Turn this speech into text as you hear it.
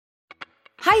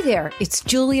Hi there, it's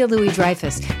Julia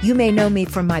Louis-Dreyfus. You may know me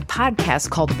from my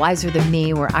podcast called Wiser Than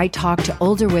Me, where I talk to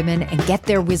older women and get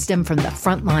their wisdom from the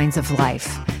front lines of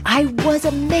life. I was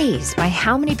amazed by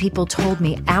how many people told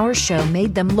me our show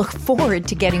made them look forward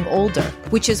to getting older,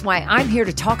 which is why I'm here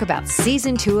to talk about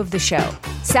season 2 of the show.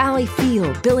 Sally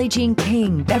Field, Billie Jean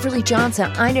King, Beverly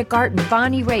Johnson, Ina Garten,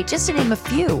 Bonnie Raitt, just to name a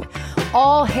few.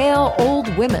 All hail old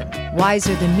women.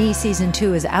 Wiser Than Me season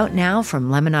 2 is out now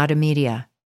from Lemonada Media.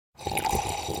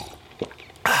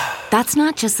 That's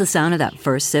not just the sound of that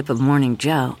first sip of Morning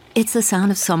Joe. It's the sound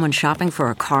of someone shopping for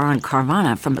a car on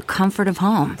Carvana from the comfort of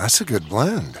home. That's a good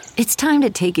blend. It's time to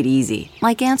take it easy,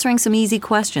 like answering some easy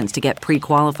questions to get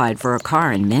pre-qualified for a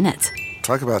car in minutes.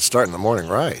 Talk about starting the morning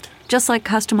right. Just like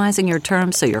customizing your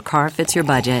terms so your car fits your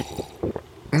budget.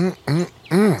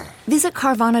 Visit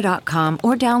Carvana.com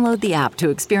or download the app to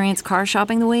experience car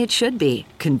shopping the way it should be.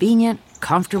 Convenient,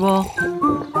 comfortable.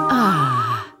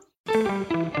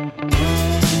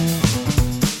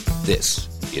 This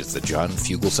is the John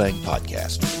Fugelsang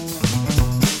Podcast.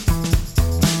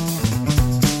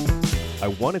 I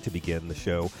wanted to begin the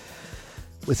show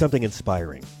with something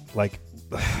inspiring, like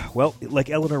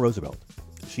Eleanor Roosevelt.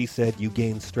 She said, "You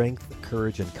gain strength,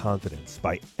 courage, and confidence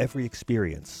by every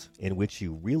experience in which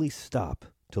you really stop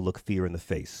to look fear in the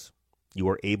face. You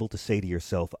are able to say to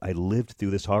yourself, I lived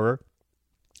through this horror.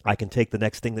 I can take the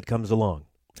next thing that comes along."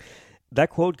 That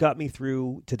quote got me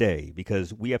through today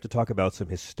because we have to talk about some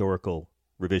historical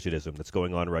revisionism that's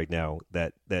going on right now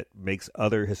that makes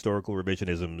other historical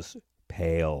revisionisms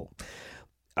pale.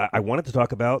 I wanted to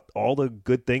talk about all the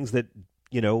good things that,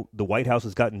 the White House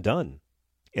has gotten done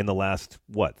in the last,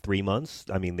 3 months?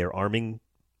 I mean, they're arming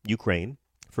Ukraine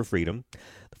for freedom.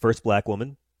 The first black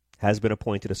woman has been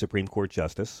appointed a Supreme Court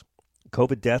justice.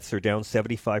 COVID deaths are down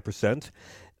 75%.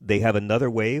 They have another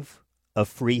wave of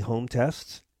free home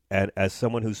tests. And as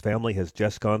someone whose family has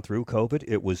just gone through COVID,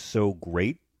 it was so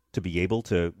great to be able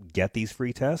to get these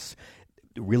free tests.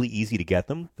 Really easy to get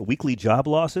them. The weekly job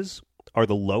losses are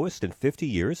the lowest in 50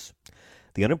 years.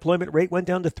 The unemployment rate went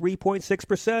down to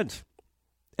 3.6%.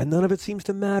 And none of it seems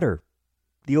to matter.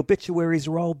 The obituaries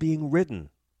are all being written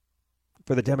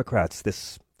for the Democrats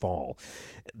this fall.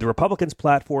 The Republicans'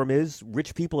 platform is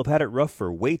rich people have had it rough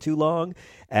for way too long.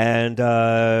 And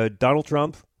Donald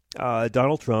Trump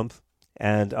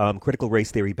and critical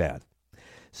race theory bad.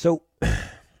 So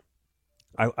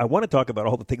I want to talk about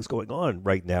all the things going on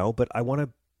right now, but I want to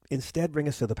instead bring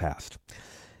us to the past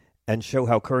and show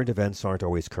how current events aren't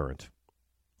always current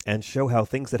and show how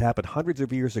things that happened hundreds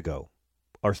of years ago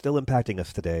are still impacting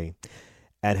us today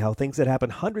and how things that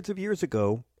happened hundreds of years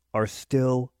ago are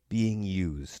still being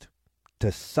used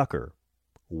to sucker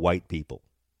white people.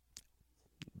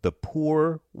 The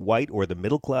poor white or the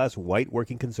middle-class white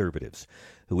working conservatives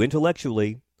who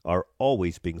intellectually are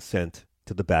always being sent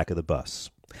to the back of the bus.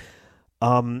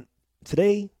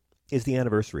 Today is the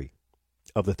anniversary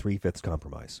of the Three-Fifths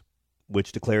Compromise,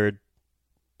 which declared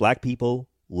black people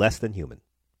less than human,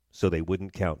 so they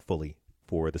wouldn't count fully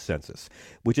for the census,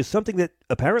 which is something that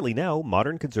apparently now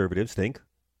modern conservatives think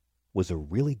was a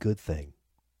really good thing.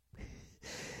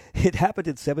 It happened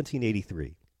in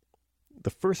 1783, the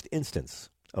first instance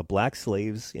of black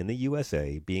slaves in the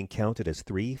USA being counted as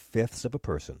 3/5 of a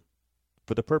person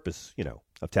for the purpose,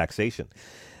 of taxation.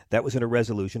 That was in a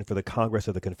resolution for the Congress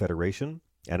of the Confederation,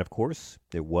 and of course,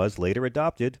 it was later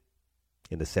adopted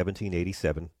in the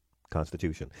 1787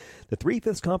 Constitution. The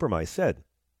Three-Fifths Compromise said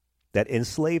that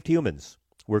enslaved humans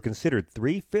were considered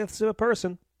 3/5 of a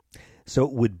person, so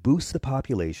it would boost the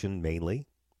population mainly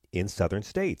in southern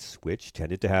states, which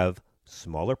tended to have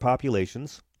smaller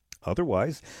populations.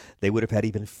 Otherwise, they would have had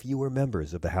even fewer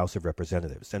members of the House of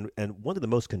Representatives. And one of the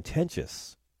most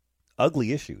contentious,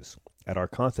 ugly issues at our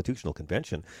Constitutional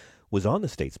Convention was on the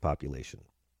state's population,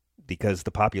 because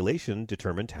the population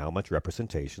determined how much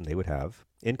representation they would have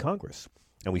in Congress.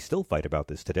 And we still fight about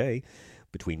this today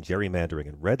between gerrymandering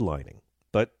and redlining.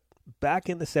 But back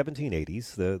in the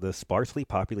 1780s, the sparsely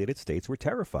populated states were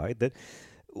terrified that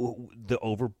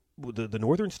the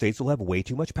northern states will have way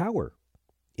too much power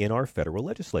in our federal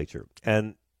legislature.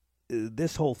 And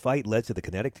this whole fight led to the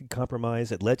Connecticut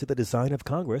Compromise. It led to the design of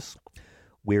Congress,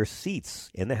 where seats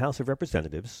in the House of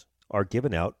Representatives are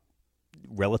given out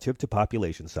relative to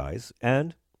population size,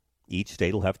 and each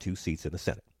state will have 2 seats in the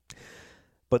Senate.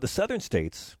 But the southern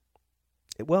states,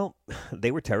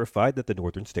 they were terrified that the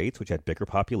northern states, which had bigger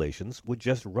populations, would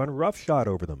just run roughshod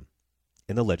over them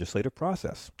in the legislative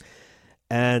process.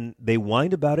 And they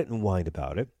whined about it,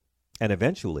 and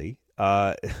eventually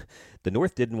the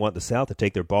North didn't want the South to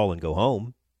take their ball and go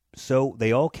home, so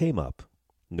they all came up,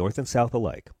 North and South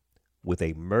alike, with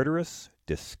a murderous,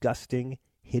 disgusting,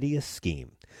 hideous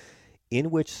scheme in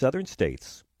which southern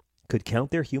states could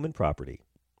count their human property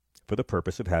for the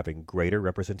purpose of having greater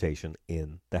representation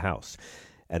in the House.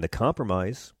 And the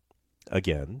compromise,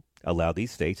 again, allowed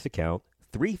these states to count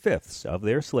 3/5 of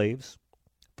their slaves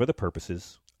for the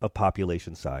purposes of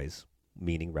population size,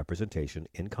 meaning representation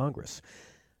in Congress.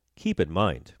 Keep in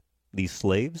mind, these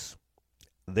slaves,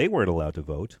 they weren't allowed to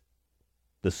vote.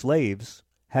 The slaves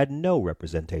had no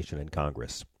representation in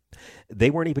Congress. They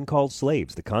weren't even called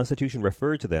slaves. The Constitution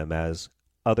referred to them as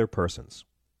other persons.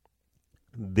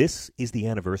 This is the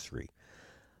anniversary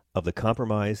of the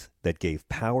compromise that gave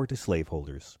power to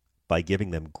slaveholders by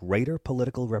giving them greater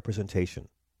political representation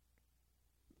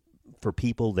for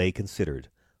people they considered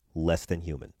less than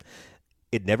human.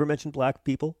 It never mentioned black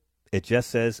people. It just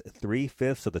says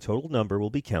 3/5 of the total number will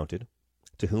be counted,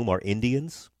 to whom are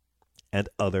Indians and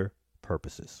other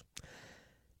purposes.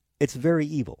 It's very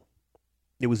evil.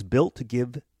 It was built to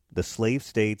give the slave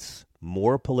states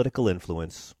more political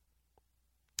influence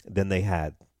than they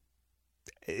had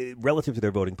relative to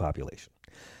their voting population.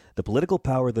 The political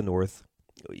power of the North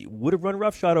would have run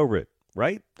roughshod over it,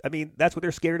 right? I mean, that's what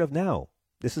they're scared of now.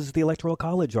 This is the Electoral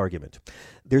College argument.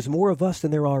 There's more of us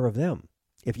than there are of them.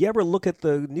 If you ever look at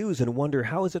the news and wonder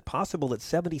how is it possible that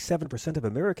 77% of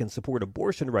Americans support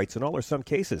abortion rights in all or some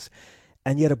cases,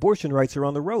 and yet abortion rights are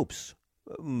on the ropes.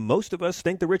 Most of us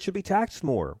think the rich should be taxed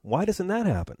more. Why doesn't that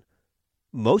happen?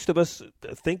 Most of us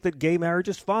think that gay marriage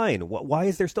is fine. Why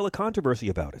is there still a controversy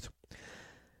about it?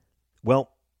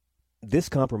 Well, this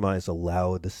compromise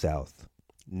allowed the South,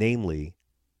 namely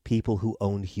people who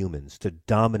owned humans, to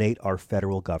dominate our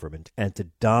federal government and to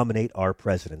dominate our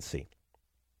presidency.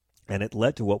 And it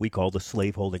led to what we call the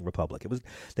slaveholding republic.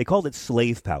 They called it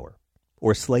slave power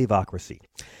or slaveocracy.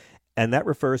 And that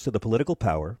refers to the political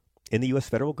power in the U.S.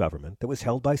 federal government that was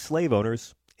held by slave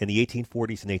owners in the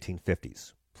 1840s and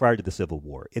 1850s, prior to the Civil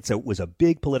War. It was a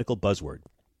big political buzzword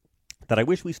that I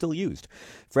wish we still used.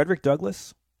 Frederick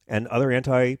Douglass and other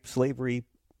anti-slavery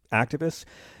activists,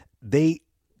 they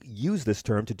used this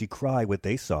term to decry what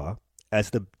they saw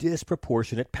as the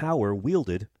disproportionate power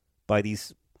wielded by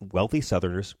these wealthy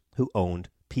Southerners who owned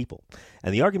people.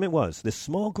 And the argument was this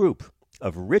small group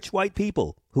of rich white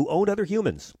people who owned other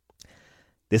humans,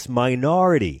 this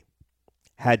minority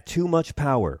had too much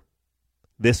power.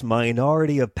 This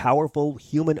minority of powerful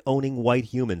human-owning white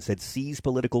humans had seized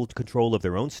political control of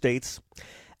their own states,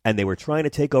 and they were trying to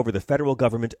take over the federal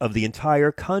government of the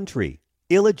entire country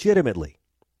illegitimately,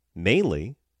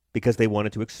 mainly because they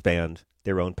wanted to expand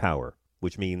their own power,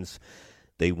 which means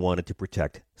they wanted to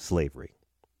protect slavery.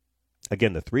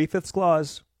 Again, the 3/5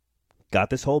 clause got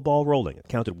this whole ball rolling. It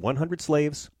counted 100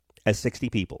 slaves as 60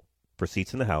 people for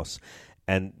seats in the House,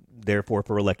 and therefore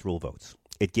for electoral votes.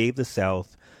 It gave the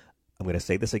South, I'm going to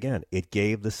say this again, it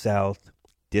gave the South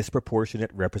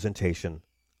disproportionate representation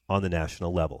on the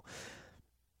national level.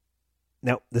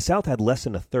 Now, the South had less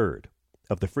than a third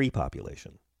of the free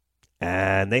population,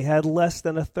 and they had less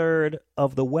than a third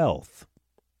of the wealth.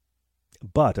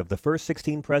 But of the first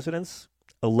 16 presidents,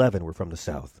 11 were from the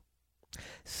South.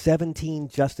 17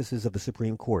 justices of the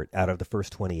Supreme Court out of the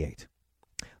first 28.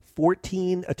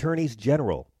 14 attorneys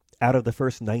general out of the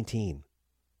first 19.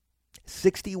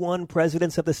 61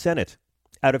 presidents of the Senate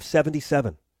out of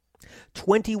 77.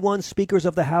 21 speakers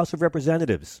of the House of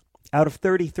Representatives out of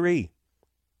 33.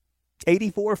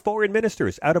 84 foreign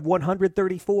ministers out of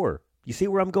 134. You see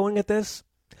where I'm going at this?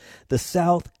 The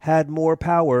South had more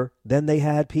power than they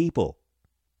had people.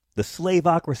 The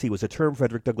slaveocracy was a term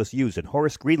Frederick Douglass used, and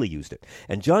Horace Greeley used it,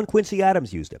 and John Quincy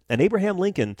Adams used it, and Abraham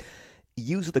Lincoln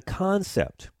used the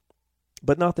concept,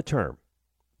 but not the term.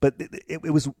 But it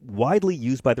was widely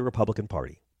used by the Republican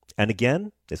Party. And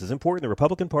again, this is important, the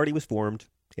Republican Party was formed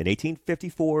in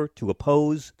 1854 to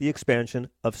oppose the expansion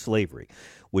of slavery,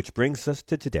 which brings us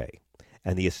to today,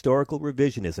 and the historical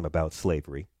revisionism about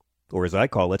slavery, or as I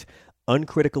call it,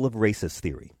 uncritical of racist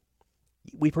theory.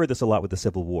 We've heard this a lot with the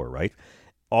Civil War, right?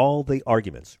 All the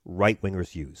arguments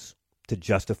right-wingers use to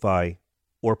justify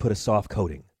or put a soft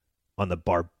coating on the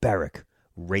barbaric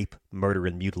rape, murder,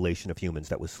 and mutilation of humans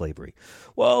that was slavery.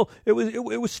 Well, it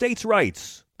was states'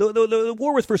 rights. The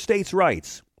war was for states'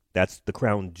 rights. That's the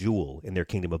crown jewel in their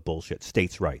kingdom of bullshit,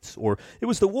 states' rights. Or it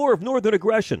was the war of northern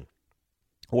aggression.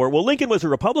 Or, well, Lincoln was a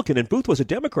Republican and Booth was a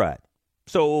Democrat.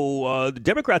 So the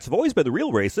Democrats have always been the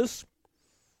real racists.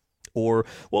 Or,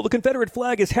 well, the Confederate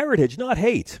flag is heritage, not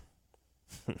hate.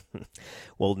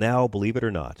 Well, now, believe it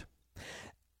or not,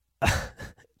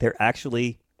 they're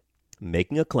actually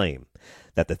making a claim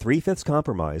that the 3/5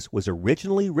 compromise was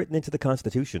originally written into the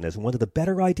Constitution as one of the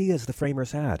better ideas the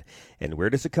framers had. And where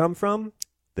does it come from?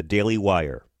 The Daily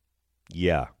Wire.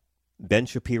 Yeah, Ben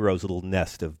Shapiro's little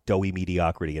nest of doughy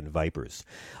mediocrity and vipers.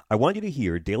 I want you to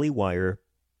hear Daily Wire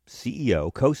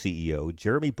CEO, co-CEO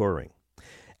Jeremy Boring,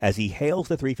 as he hails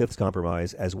the Three-Fifths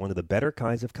Compromise as one of the better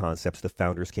kinds of concepts the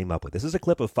founders came up with. This is a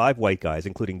clip of 5 white guys,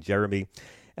 including Jeremy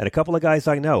and a couple of guys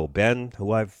I know, Ben,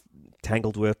 who I've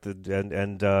tangled with,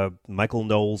 and Michael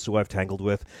Knowles, who I've tangled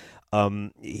with.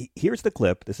 Here's the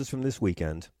clip. This is from this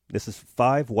weekend. This is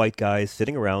 5 white guys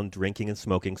sitting around drinking and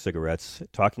smoking cigarettes,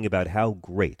 talking about how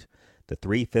great the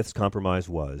Three-Fifths Compromise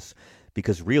was,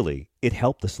 because really, it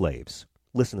helped the slaves.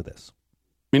 Listen to this.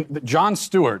 I mean, Jon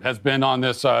Stewart has been on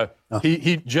this.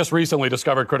 He just recently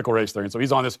discovered critical race theory, and so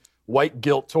he's on this white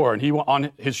guilt tour. And he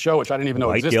on his show, which I didn't even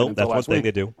know existed guilt, until that's last one week.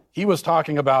 thing to do. He was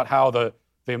talking about how the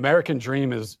American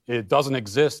dream doesn't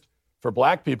exist for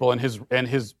black people, and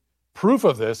his proof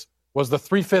of this was the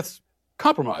Three-Fifths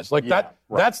Compromise. Like that.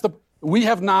 Right. We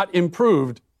have not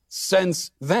improved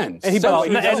since then. And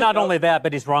not only that,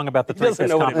 but he's wrong about the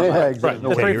Three-Fifths Compromise. Yeah, exactly.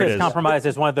 The Three-Fifths Compromise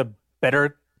is one of the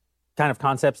better kind of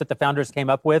concepts that the founders came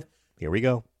up with. Here we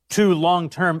go. To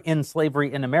long-term end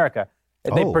slavery in America.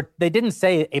 They didn't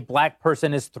say a black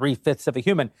person is 3/5 of a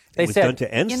human. They said, done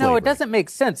to end slavery. It doesn't make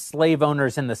sense, slave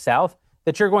owners in the South,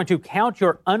 that you're going to count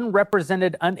your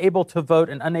unrepresented, unable to vote,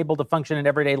 and unable to function in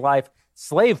everyday life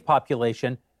slave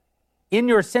population in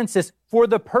your census for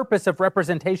the purpose of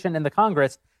representation in the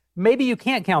Congress. Maybe you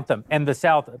can't count them. And the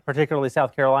South, particularly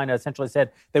South Carolina, essentially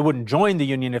said they wouldn't join the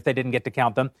Union if they didn't get to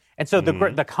count them. And so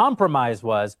the compromise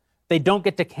was they don't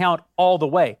get to count all the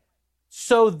way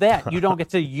so that you don't get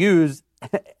to use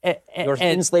an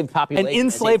enslaved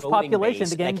population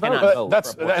to gain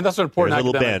votes. That's an important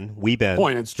academic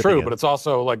point. It's true, but it's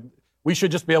also like we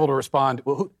should just be able to respond.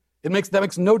 That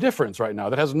makes no difference right now.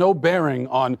 That has no bearing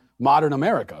on modern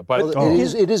America. But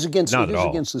it is against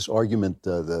this argument,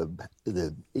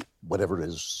 the whatever it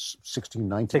is,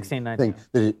 1619 thing,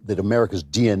 that America's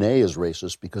DNA is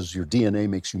racist because your DNA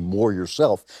makes you more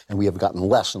yourself, and we have gotten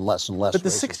less and less and less. But the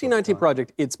 1619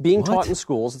 Project, it's being taught in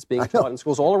schools. It's being taught in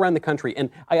schools all around the country, and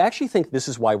I actually think this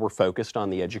is why we're focused on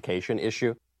the education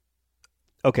issue.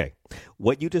 Okay,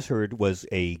 what you just heard was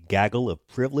a gaggle of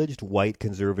privileged white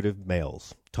conservative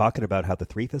males talking about how the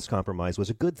Three-Fifths Compromise was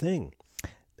a good thing,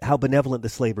 how benevolent the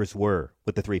slavers were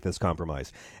with the Three-Fifths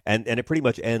Compromise. And it pretty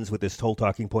much ends with this whole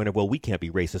talking point of, well, we can't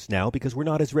be racist now because we're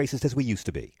not as racist as we used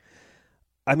to be.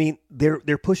 I mean,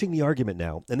 they're pushing the argument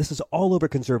now, and this is all over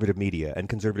conservative media and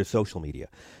conservative social media,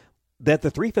 that the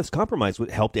Three-Fifths Compromise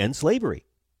helped end slavery.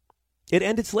 It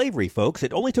ended slavery, folks.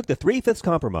 It only took the Three-Fifths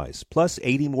Compromise, plus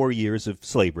 80 more years of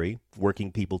slavery,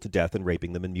 working people to death and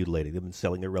raping them and mutilating them and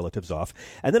selling their relatives off,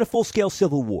 and then a full-scale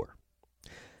civil war.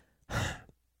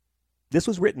 This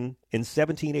was written in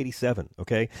 1787,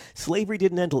 okay? Slavery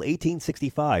didn't end until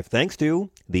 1865, thanks to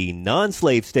the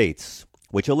non-slave states,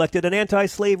 which elected an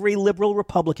anti-slavery liberal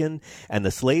Republican, and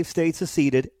the slave states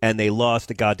seceded, and they lost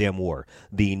the goddamn war.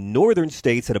 The northern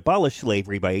states had abolished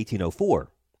slavery by 1804.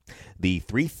 The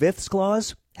Three-Fifths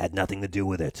Clause had nothing to do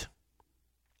with it.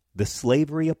 The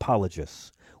slavery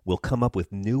apologists will come up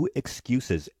with new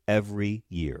excuses every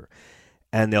year,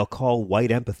 and they'll call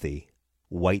white empathy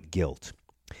white guilt.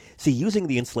 See, using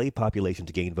the enslaved population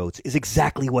to gain votes is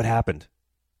exactly what happened.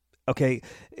 Okay,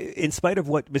 in spite of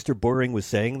what Mr. Boring was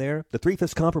saying there, the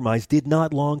Three-Fifths Compromise did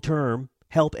not long-term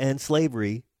help end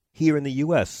slavery here in the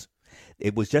U.S.,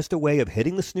 It was just a way of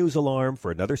hitting the snooze alarm for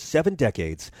another 7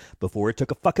 decades before it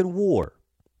took a fucking war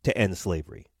to end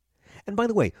slavery. And by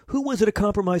the way, who was it a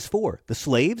compromise for? The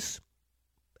slaves?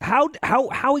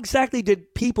 How exactly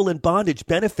did people in bondage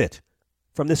benefit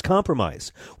from this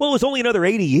compromise? Well, it was only another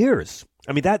 80 years.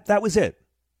 I mean, that was it.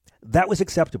 That was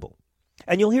acceptable.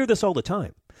 And you'll hear this all the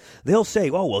time. They'll say,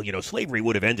 oh, well, slavery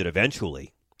would have ended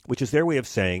eventually, which is their way of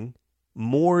saying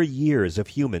more years of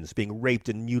humans being raped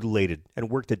and mutilated and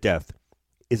worked to death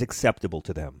is acceptable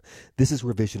to them. This is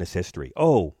revisionist history.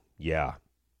 Oh, yeah.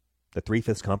 The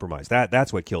Three-Fifths Compromise.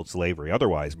 That's what killed slavery.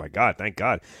 Otherwise, my God, thank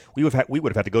God, we would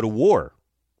have had to go to war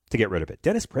to get rid of it.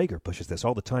 Dennis Prager pushes this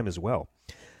all the time as well.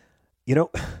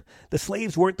 The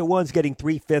slaves weren't the ones getting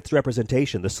 3/5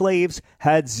 representation. The slaves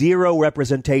had zero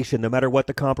representation, no matter what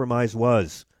the compromise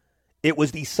was. It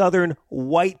was the Southern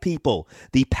white people,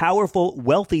 the powerful,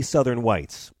 wealthy Southern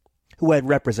whites, who had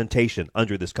representation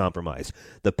under this compromise.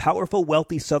 The powerful,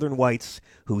 wealthy Southern whites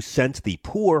who sent the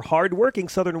poor, hard-working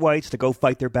Southern whites to go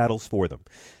fight their battles for them.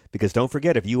 Because don't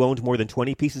forget, if you owned more than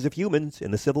 20 pieces of humans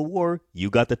in the Civil War, you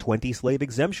got the 20-slave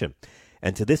exemption.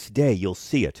 And to this day, you'll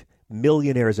see it.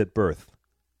 Millionaires at birth.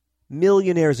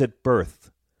 Millionaires at birth.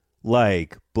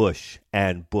 Like Bush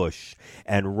and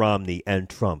Romney and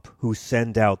Trump, who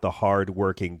send out the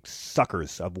hard-working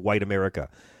suckers of white America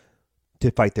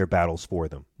to fight their battles for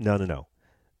them. No.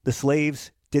 The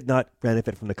slaves did not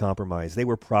benefit from the compromise. They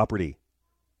were property.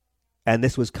 And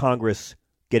this was Congress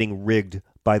getting rigged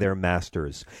by their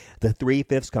masters. The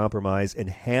 3/5 compromise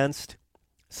enhanced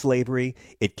slavery.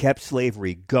 It kept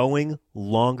slavery going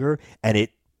longer, and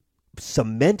it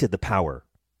cemented the power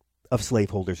of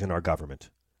slaveholders in our government.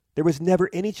 There was never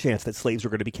any chance that slaves were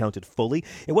going to be counted fully.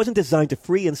 It wasn't designed to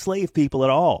free enslaved people at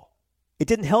all. It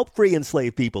didn't help free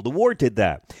enslaved people. The war did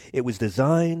that. It was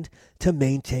designed to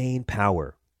maintain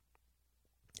power.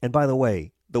 And by the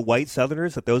way, the white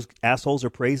Southerners that those assholes are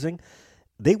praising,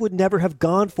 they would never have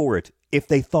gone for it if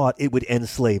they thought it would end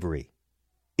slavery.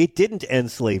 It didn't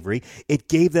end slavery. It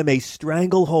gave them a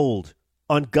stranglehold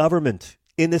on government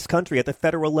in this country at the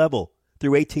federal level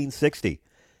through 1860.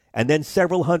 And then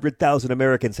several 100,000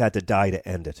 Americans had to die to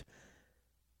end it.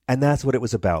 And that's what it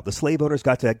was about. The slave owners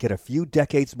got to get a few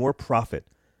decades more profit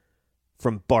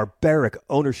from barbaric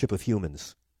ownership of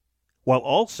humans, while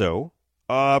also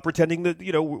pretending that,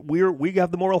 we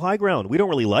have the moral high ground. We don't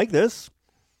really like this.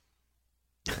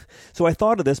 So I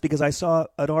thought of this because I saw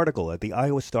an article at the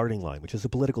Iowa Starting Line, which is a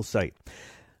political site,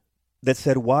 that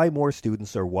said why more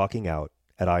students are walking out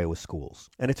at Iowa schools.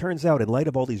 And it turns out, in light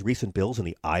of all these recent bills in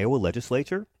the Iowa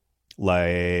legislature,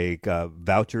 like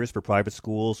vouchers for private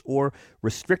schools or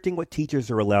restricting what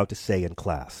teachers are allowed to say in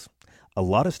class, a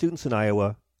lot of students in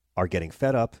Iowa are getting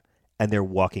fed up and they're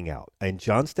walking out. In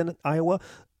Johnston, Iowa,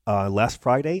 last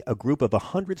Friday, a group of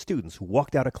 100 students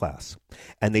walked out of class,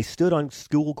 and they stood on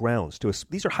school grounds.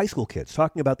 These are high school kids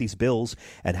talking about these bills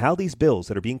and how these bills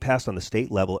that are being passed on the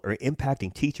state level are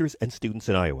impacting teachers and students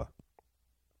in Iowa,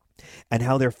 and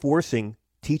how they're forcing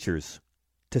teachers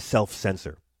to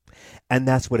self-censor. And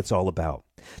that's what it's all about.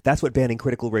 That's what banning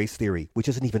critical race theory, which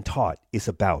isn't even taught, is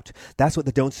about. That's what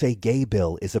the Don't Say Gay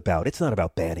bill is about. It's not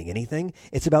about banning anything.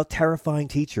 It's about terrifying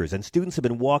teachers. And students have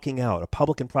been walking out of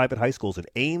public and private high schools in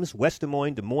Ames, West Des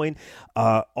Moines,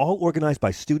 all organized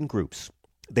by student groups.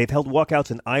 They've held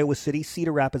walkouts in Iowa City,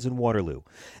 Cedar Rapids, and Waterloo.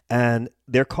 And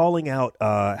they're calling out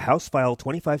House File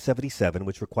 2577,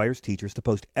 which requires teachers to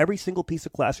post every single piece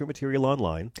of classroom material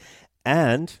online,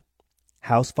 and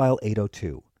House File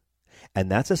 802.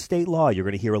 And that's a state law you're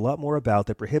going to hear a lot more about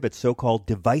that prohibits so-called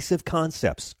divisive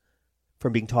concepts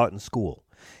from being taught in school.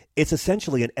 It's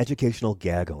essentially an educational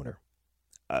gag order.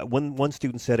 One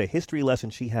student said a history lesson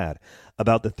she had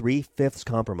about the 3/5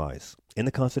 compromise in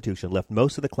the Constitution left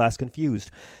most of the class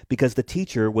confused because the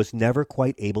teacher was never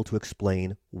quite able to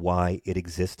explain why it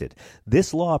existed.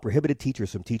 This law prohibited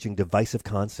teachers from teaching divisive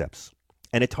concepts,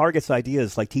 and it targets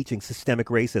ideas like teaching systemic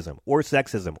racism or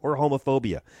sexism or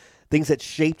homophobia, things that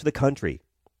shaped the country,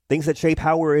 things that shape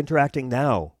how we're interacting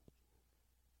now.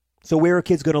 So where are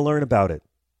kids going to learn about it?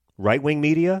 Right-wing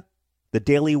media? The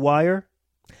Daily Wire?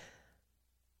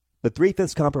 The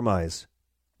 3/5 compromise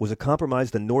was a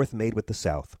compromise the North made with the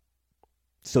South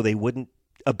so they wouldn't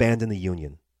abandon the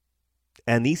Union.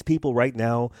 And these people right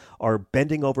now are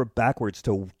bending over backwards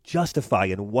to justify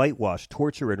and whitewash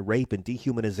torture and rape and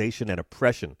dehumanization and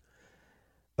oppression.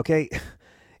 Okay,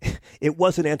 it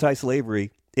wasn't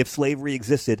anti-slavery if slavery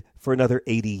existed for another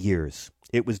 80 years.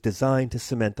 It was designed to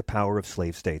cement the power of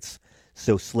slave states,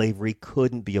 so slavery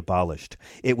couldn't be abolished.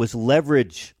 It was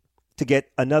leverage to get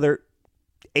another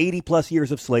 80-plus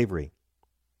years of slavery.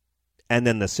 And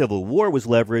then the Civil War was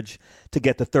leverage to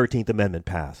get the 13th Amendment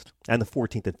passed, and the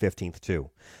 14th and 15th, too.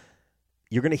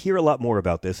 You're going to hear a lot more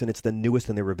about this, and it's the newest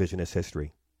in their revisionist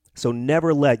history. So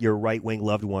never let your right-wing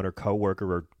loved one or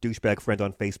coworker or douchebag friend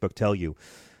on Facebook tell you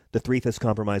the 3/5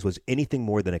 compromise was anything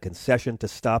more than a concession to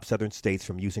stop Southern states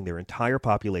from using their entire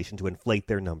population to inflate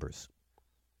their numbers.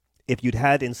 If you'd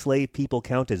had enslaved people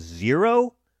count as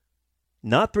 0,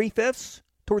 not 3/5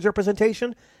 towards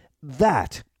representation,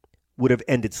 that would have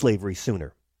ended slavery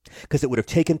sooner, because it would have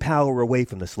taken power away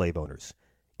from the slave owners.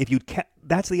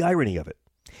 That's the irony of it.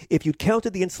 If you'd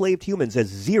counted the enslaved humans as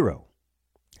 0,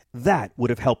 that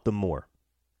would have helped them more.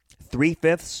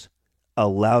 3/5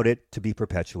 allowed it to be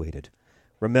perpetuated.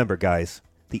 Remember, guys,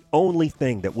 the only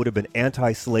thing that would have been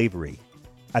anti-slavery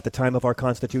at the time of our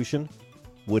Constitution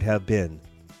would have been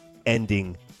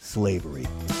ending slavery.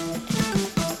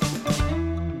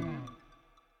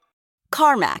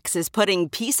 CarMax is putting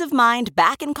peace of mind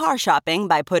back in car shopping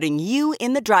by putting you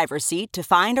in the driver's seat to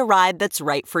find a ride that's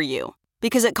right for you.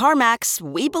 Because at CarMax,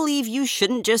 we believe you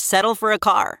shouldn't just settle for a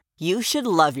car. You should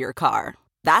love your car.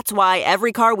 That's why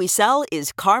every car we sell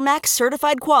is CarMax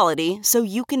certified quality, so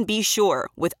you can be sure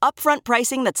with upfront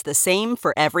pricing that's the same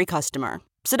for every customer.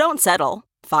 So don't settle.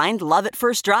 Find love at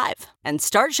first drive and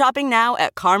start shopping now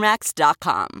at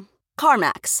CarMax.com.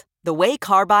 CarMax, the way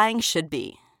car buying should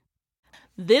be.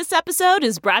 This episode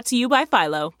is brought to you by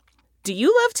Philo. Do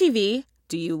you love TV?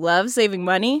 Do you love saving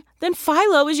money? Then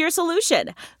Philo is your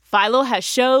solution. Philo has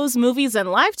shows, movies,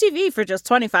 and live TV for just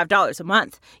 $25 a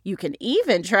month. You can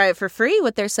even try it for free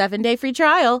with their 7-day free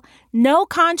trial. No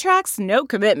contracts, no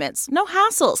commitments, no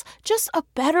hassles. Just a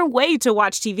better way to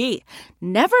watch TV.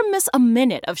 Never miss a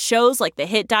minute of shows like the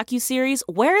hit docuseries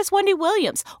Where is Wendy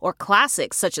Williams? Or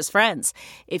classics such as Friends.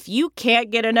 If you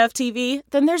can't get enough TV,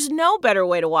 then there's no better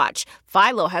way to watch.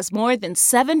 Philo has more than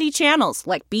 70 channels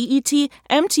like BET,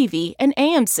 MTV, and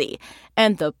AMC.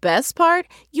 And the best part?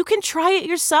 You can try it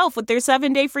yourself with their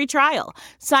 7-day free trial.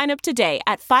 Sign up today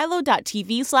at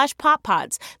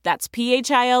philo.tv/poppods. That's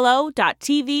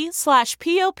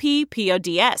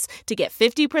philo.tv/POPPODS to get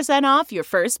 50% off your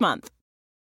first month.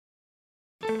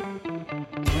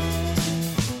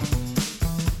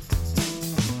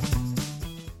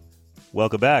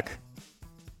 Welcome back.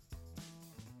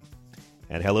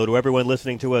 And hello to everyone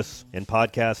listening to us in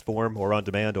podcast form or on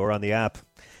demand or on the app.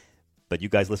 But you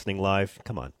guys listening live,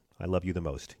 come on. I love you the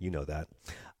most. You know that.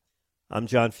 I'm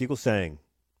John Fugelsang.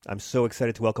 I'm so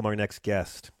excited to welcome our next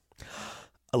guest.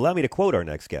 Allow me to quote our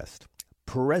next guest.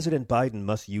 President Biden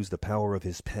must use the power of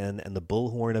his pen and the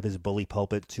bullhorn of his bully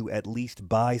pulpit to at least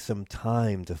buy some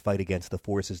time to fight against the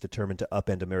forces determined to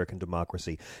upend American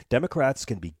democracy. Democrats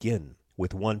can begin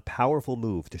with one powerful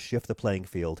move to shift the playing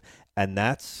field, and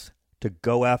that's to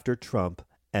go after Trump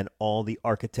and all the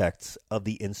architects of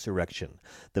the insurrection.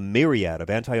 The myriad of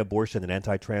anti-abortion and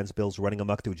anti-trans bills running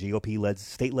amok through GOP-led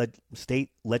state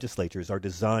legislatures are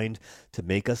designed to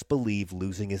make us believe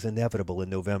losing is inevitable in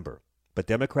November. But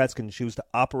Democrats can choose to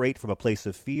operate from a place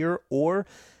of fear, or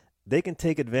they can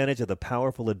take advantage of the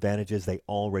powerful advantages they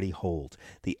already hold.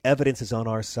 The evidence is on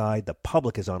our side. The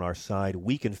public is on our side.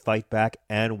 We can fight back,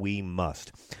 and we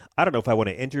must. I don't know if I want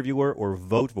to interview her or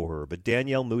vote for her, but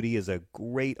Danielle Moody is a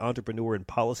great entrepreneur and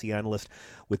policy analyst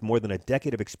with more than a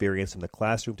decade of experience from the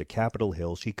classroom to Capitol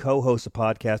Hill. She co-hosts a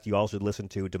podcast you all should listen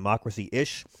to,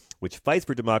 Democracy-ish, which fights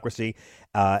for democracy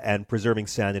and preserving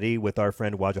sanity with our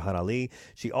friend Wajahan Ali.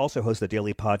 She also hosts the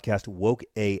daily podcast Woke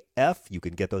AF. You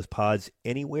can get those pods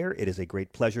anywhere. It is a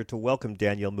great pleasure to welcome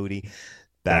Danielle Moody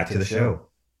back to the show.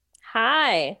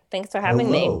 Hi. Thanks for having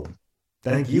me.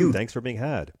 Thank you. Thanks for being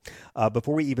had.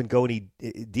 Before we even go any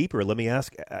deeper, let me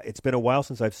ask, it's been a while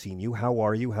since I've seen you. How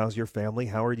are you? How's your family?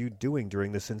 How are you doing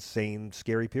during this insane,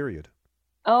 scary period?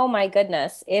 Oh, my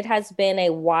goodness. It has been a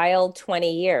wild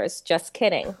 20 years. Just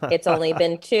kidding. It's only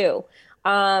been 2.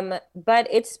 But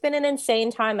it's been an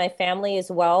insane time. My family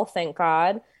is well, thank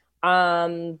God.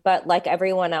 But like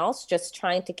everyone else, just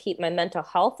trying to keep my mental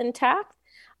health intact.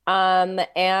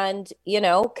 And, you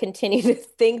know, continue to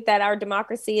think that our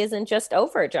democracy isn't just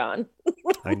over, John.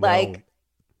 I know.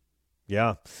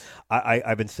 Yeah.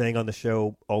 I've been saying on the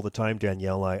show all the time,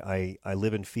 Danielle, I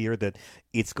live in fear that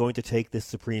it's going to take this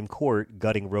Supreme Court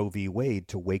gutting Roe v. Wade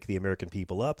to wake the American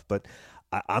people up. But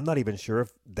I'm not even sure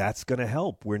if that's going to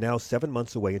help. We're now 7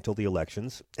 months away until the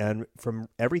elections. And from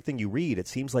everything you read, it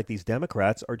seems like these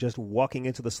Democrats are just walking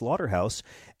into the slaughterhouse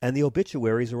and the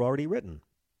obituaries are already written.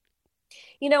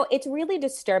 You know, it's really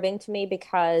disturbing to me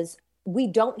because we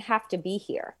don't have to be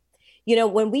here. You know,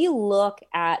 when we look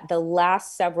at the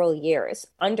last several years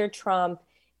under Trump,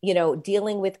 you know,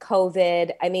 dealing with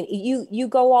COVID, I mean, you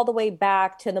go all the way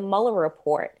back to the Mueller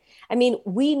report. I mean,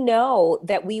 we know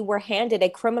that we were handed a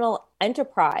criminal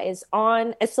enterprise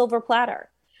on a silver platter,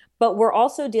 but we're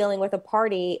also dealing with a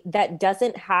party that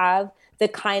doesn't have the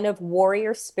kind of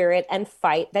warrior spirit and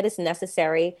fight that is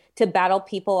necessary to battle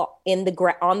people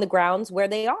on the grounds where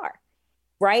they are,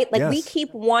 right? Like yes. We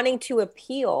keep wanting to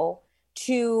appeal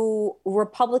to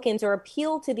Republicans or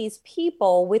appeal to these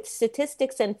people with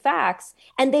statistics and facts,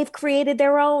 and they've created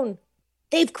their own.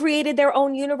 They've created their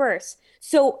own universe.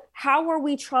 So how are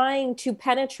we trying to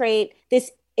penetrate this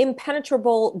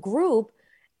impenetrable group?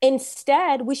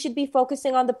 Instead, we should be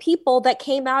focusing on the people that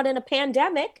came out in a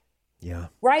pandemic. Yeah.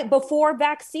 Right. Before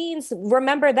vaccines.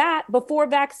 Remember that before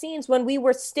vaccines, when we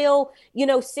were still,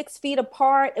 6 feet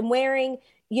apart and wearing,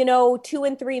 2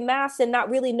 and 3 masks and not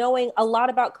really knowing a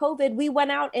lot about COVID, we went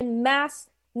out in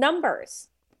mass numbers.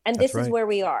 And this is where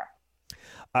we are.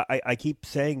 I keep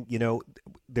saying,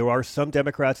 there are some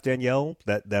Democrats, Danielle,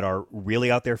 that are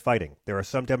really out there fighting. There are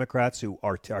some Democrats who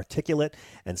are articulate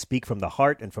and speak from the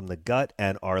heart and from the gut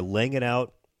and are laying it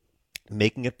out,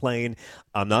 making it plain.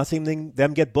 I'm not seeing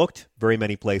them get booked very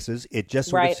many places. It just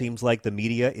sort of seems like the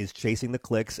media is chasing the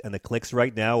clicks, and the clicks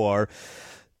right now are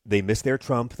they miss their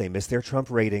Trump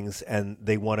ratings, and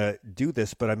they want to do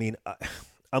this. But I mean,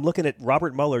 I'm looking at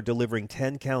Robert Mueller delivering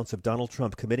 10 counts of Donald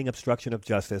Trump committing obstruction of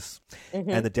justice,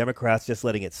 and the Democrats just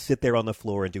letting it sit there on the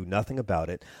floor and do nothing about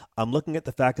it. I'm looking at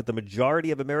the fact that the majority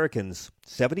of Americans,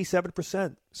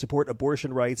 77%, support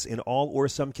abortion rights in all or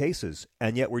some cases,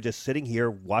 and yet we're just sitting here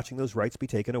watching those rights be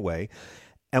taken away.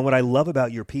 And what I love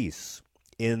about your piece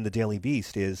in the Daily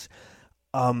Beast is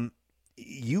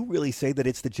you really say that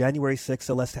it's the January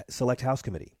 6th Select House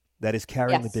Committee that is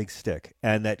carrying the big stick,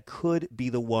 and that could be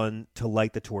the one to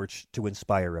light the torch to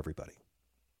inspire everybody.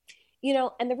 You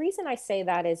know, and the reason I say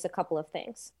that is a couple of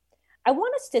things. I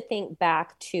want us to think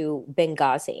back to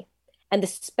Benghazi and the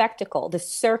spectacle, the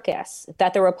circus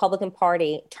that the Republican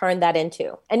Party turned that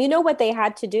into. And you know what they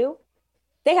had to do?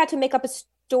 They had to make up a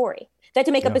story. They had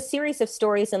to make up a series of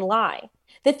stories and lie.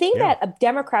 The thing that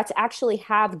Democrats actually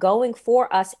have going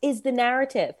for us is the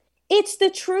narrative. It's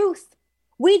the truth.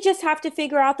 We just have to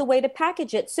figure out the way to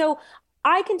package it. So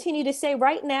I continue to say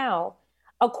right now,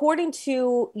 according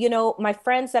to, you know, my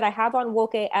friends that I have on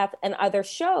Woke AF and other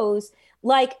shows,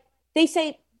 like they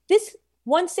say this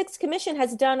 1/6 Commission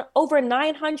has done over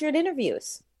 900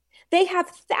 interviews. They have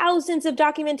thousands of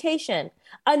documentation,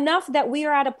 enough that we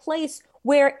are at a place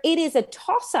where it is a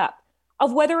toss-up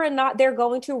of whether or not they're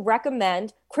going to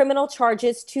recommend criminal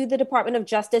charges to the Department of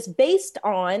Justice based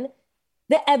on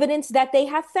the evidence that they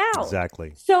have found.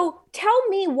 Exactly. So tell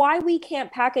me why we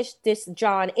can't package this,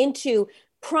 John, into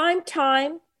prime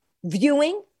time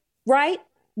viewing, right?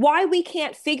 Why we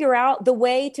can't figure out the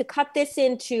way to cut this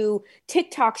into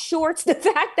TikTok shorts, the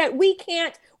fact that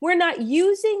we're not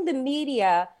using the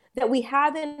media that we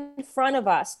have in front of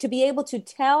us to be able to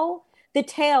tell the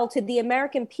tale to the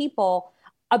American people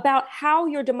about how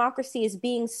your democracy is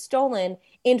being stolen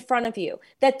in front of you.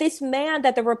 That this man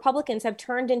that the Republicans have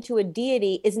turned into a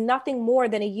deity is nothing more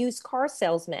than a used car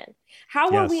salesman. How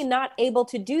are we not able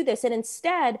to do this? And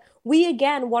instead, we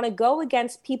again want to go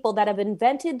against people that have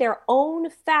invented their own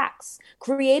facts,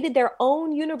 created their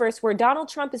own universe where Donald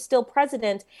Trump is still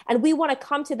president, and we want to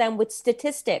come to them with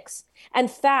statistics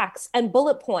and facts and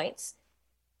bullet points.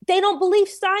 They don't believe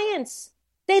science.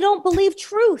 They don't believe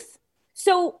truth.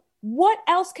 So what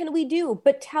else can we do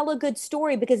but tell a good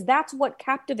story? Because that's what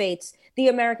captivates the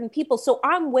American people. So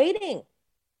I'm waiting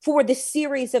for the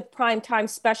series of primetime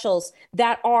specials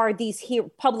that are these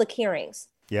public hearings.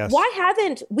 Yes. Why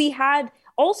haven't we had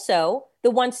also the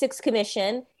 1/6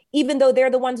 Commission, even though they're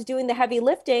the ones doing the heavy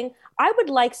lifting? I would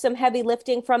like some heavy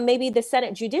lifting from maybe the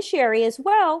Senate Judiciary as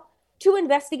well to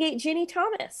investigate Ginny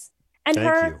Thomas and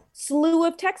her slew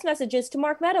of text messages to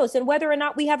Mark Meadows, and whether or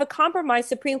not we have a compromised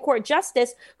Supreme Court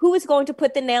justice who is going to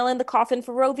put the nail in the coffin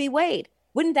for Roe v. Wade.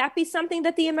 Wouldn't that be something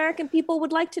that the American people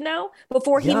would like to know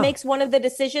before he makes one of the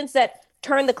decisions that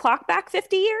turn the clock back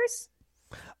 50 years?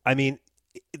 I mean,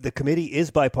 the committee is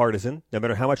bipartisan, no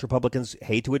matter how much Republicans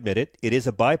hate to admit it. It is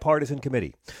a bipartisan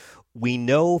committee. We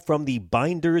know from the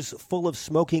binders full of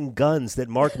smoking guns that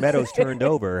Mark Meadows turned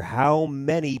over how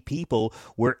many people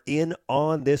were in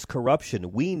on this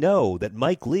corruption. We know that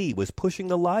Mike Lee was pushing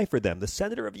the lie for them, the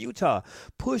senator of Utah,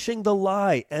 pushing the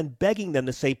lie and begging them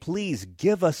to say, please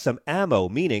give us some ammo,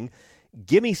 meaning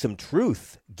give me some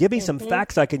truth, give me some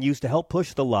facts I can use to help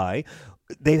push the lie.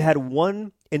 They've had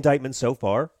one indictment so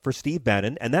far for Steve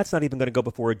Bannon, and that's not even going to go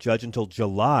before a judge until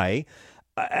July.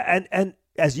 And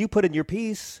as you put in your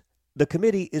piece, the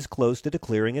committee is close to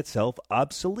declaring itself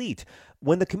obsolete.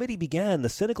 When the committee began, the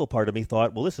cynical part of me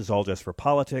thought, well, this is all just for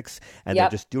politics, and they're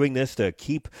just doing this to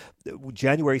keep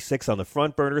January 6th on the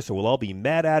front burner, so we'll all be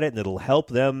mad at it, and it'll help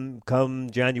them come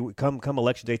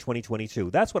Election Day 2022.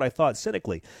 That's what I thought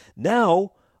cynically.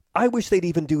 Now, I wish they'd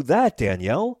even do that,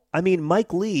 Danielle. I mean,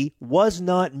 Mike Lee was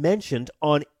not mentioned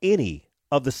on any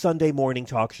of the Sunday morning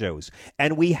talk shows,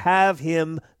 and we have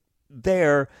him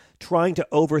there trying to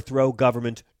overthrow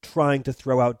government, trying to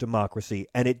throw out democracy,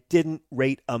 and it didn't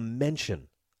rate a mention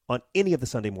on any of the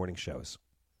Sunday morning shows.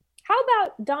 How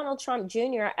about Donald Trump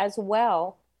Jr. as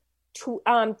well to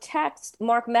text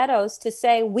Mark Meadows to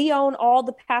say, we own all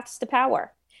the paths to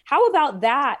power? How about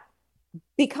that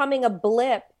becoming a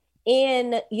blip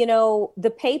in,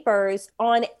 the papers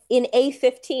in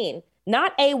A15,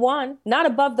 not A1, not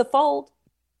above the fold,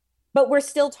 but we're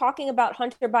still talking about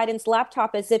Hunter Biden's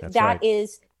laptop as if that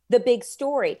is the big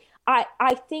story.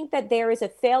 I think that there is a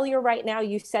failure right now.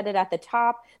 You said it at the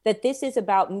top, that this is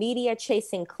about media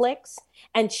chasing clicks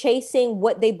and chasing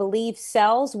what they believe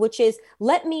sells, which is,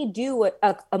 let me do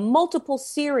a multiple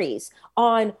series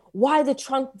on why the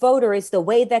Trump voter is the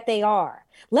way that they are.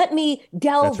 Let me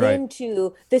delve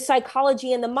into the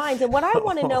psychology and the minds. And what I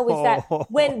want to know is that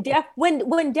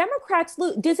when Democrats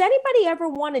lose, does anybody ever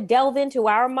want to delve into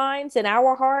our minds and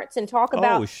our hearts and talk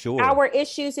about our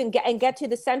issues and get to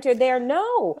the center there?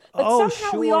 No. But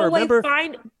somehow we always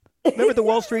find... Remember the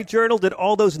Wall Street Journal did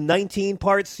all those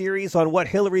 19-part series on what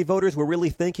Hillary voters were really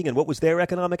thinking and what was their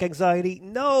economic anxiety?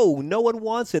 No one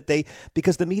wants it.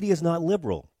 Because the media is not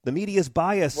liberal. The media's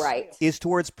bias is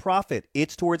towards profit.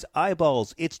 It's towards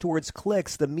eyeballs. It's towards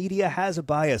clicks. The media has a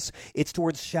bias. It's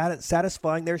towards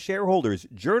satisfying their shareholders.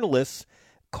 Journalists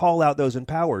call out those in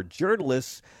power.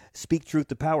 Journalists speak truth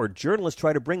to power. Journalists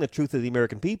try to bring the truth to the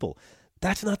American people.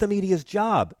 That's not the media's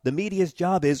job. The media's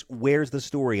job is, where's the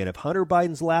story? And if Hunter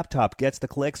Biden's laptop gets the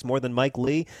clicks more than Mike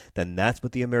Lee, then that's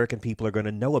what the American people are going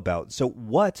to know about. So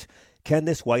what can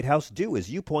this White House do?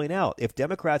 As you point out, if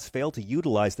Democrats fail to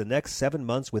utilize the next 7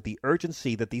 months with the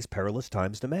urgency that these perilous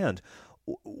times demand,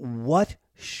 what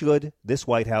should this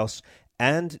White House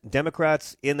and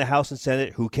Democrats in the House and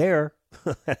Senate who care,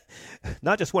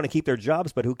 not just want to keep their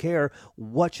jobs, but who care,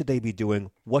 what should they be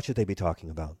doing? What should they be talking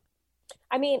about?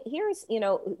 I mean, here's,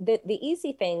 the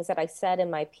easy things that I said in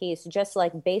my piece, just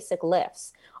like basic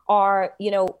lifts, are,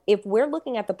 if we're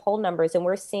looking at the poll numbers and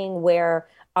we're seeing where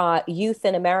youth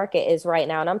in America is right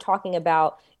now, and I'm talking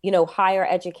about, higher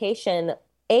education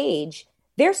age,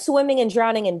 they're swimming and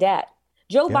drowning in debt.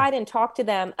 Joe Biden talked to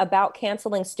them about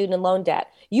canceling student loan debt.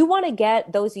 You want to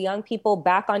get those young people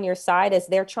back on your side as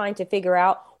they're trying to figure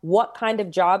out what kind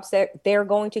of jobs they're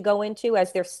going to go into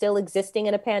as they're still existing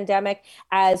in a pandemic,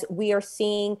 as we are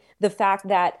seeing the fact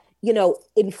that,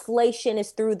 inflation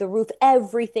is through the roof.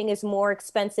 Everything is more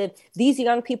expensive. These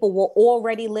young people were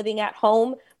already living at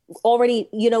home, already,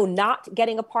 not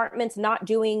getting apartments, not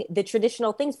doing the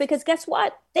traditional things, because guess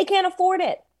what? They can't afford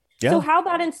it. Yeah. So how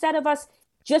about instead of us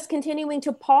just continuing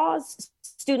to pause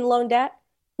student loan debt,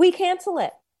 we cancel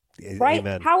it, right?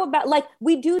 Amen. How about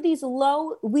we do these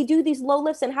low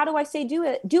lifts, and how do I say do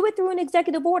it? Do it through an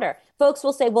executive order. Folks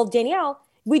will say, well, Danielle,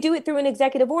 we do it through an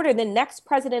executive order. The next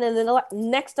president and the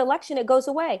next election, it goes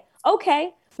away.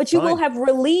 Okay, but you will have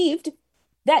relieved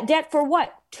that debt for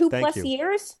what? 2+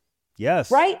 years?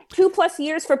 Yes. Right? 2+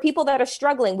 years for people that are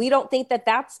struggling. We don't think that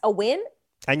that's a win?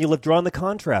 And you'll have drawn the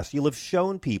contrast. You'll have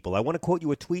shown people. I want to quote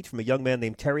you a tweet from a young man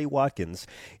named Terry Watkins.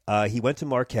 He went to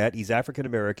Marquette. He's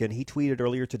African-American. He tweeted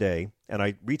earlier today, and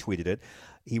I retweeted it.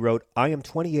 He wrote, I am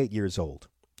 28 years old.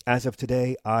 As of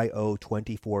today, I owe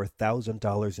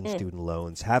 $24,000 in student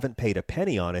loans. Haven't paid a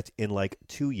penny on it in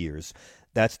 2 years.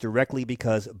 That's directly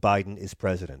because Biden is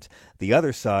president. The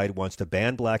other side wants to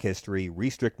ban Black history,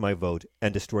 restrict my vote,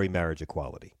 and destroy marriage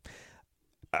equality.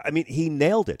 I mean, he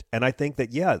nailed it. And I think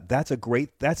that,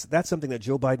 that's something that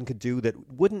Joe Biden could do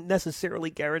that wouldn't necessarily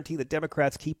guarantee that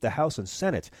Democrats keep the House and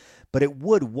Senate, but it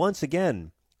would once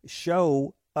again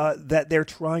show that they're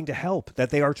trying to help, that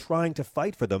they are trying to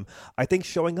fight for them. I think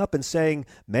showing up and saying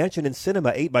Manchin and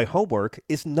Sinema ate my homework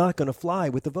is not going to fly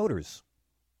with the voters.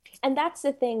 And that's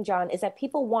the thing, John, is that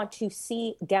people want to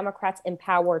see Democrats in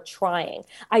power trying.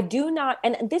 I do not,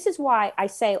 and this is why I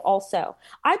say also,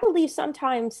 I believe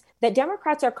sometimes that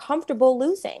Democrats are comfortable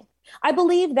losing. I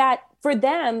believe that for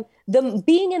them,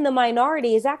 being in the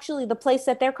minority is actually the place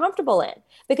that they're comfortable in.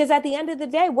 Because at the end of the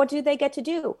day, what do they get to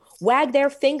do? Wag their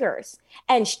fingers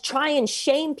and try and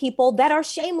shame people that are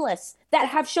shameless, that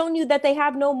have shown you that they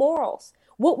have no morals.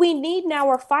 What we need now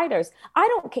are fighters. I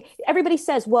don't care. Everybody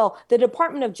says, well, the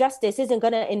Department of Justice isn't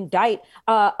going to indict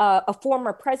a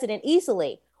former president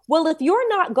easily. Well, if you're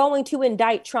not going to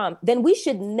indict Trump, then we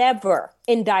should never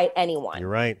indict anyone. You're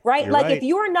right. Right? You're right. If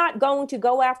you're not going to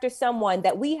go after someone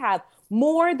that we have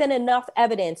more than enough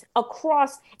evidence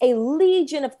across a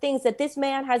legion of things that this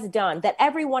man has done, that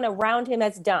everyone around him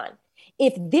has done.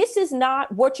 If this is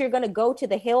not what you're going to go to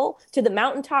the hill, to the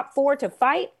mountaintop for to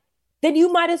fight, then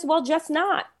you might as well just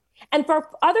not. And for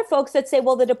other folks that say,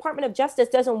 well, the Department of Justice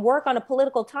doesn't work on a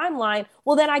political timeline,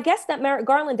 well, then I guess that Merrick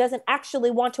Garland doesn't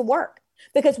actually want to work.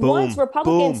 Because once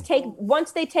Republicans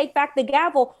take back the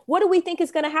gavel, what do we think is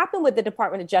going to happen with the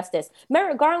Department of Justice?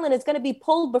 Merrick Garland is going to be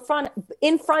pulled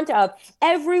in front of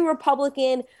every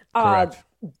Republican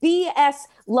BS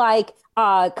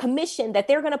commission that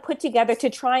they're going to put together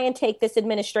to try and take this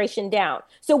administration down.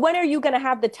 So when are you going to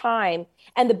have the time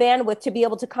and the bandwidth to be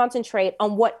able to concentrate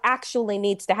on what actually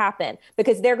needs to happen?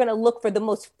 Because they're going to look for the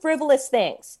most frivolous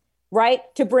things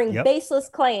right? To bring baseless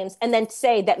claims and then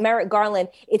say that Merrick Garland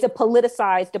is a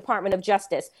politicized Department of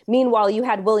Justice. Meanwhile, you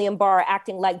had William Barr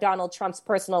acting like Donald Trump's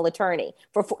personal attorney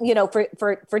for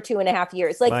 2.5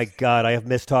 years. Like, my God, I have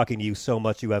missed talking to you so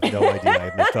much. You have no idea. I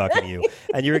have missed talking to you.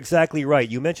 And you're exactly right.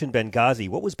 You mentioned Benghazi.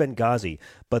 What was Benghazi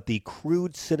but the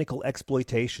crude, cynical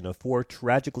exploitation of 4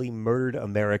 tragically murdered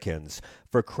Americans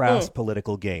for crass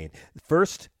political gain?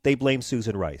 First, they blamed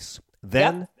Susan Rice.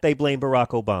 Then they blamed Barack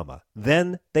Obama.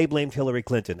 Then they blamed Hillary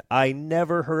Clinton. I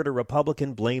never heard a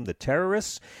Republican blame the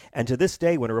terrorists. And to this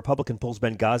day, when a Republican pulls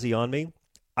Benghazi on me,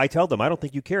 I tell them, I don't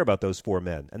think you care about those 4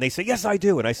 men. And they say, yes, I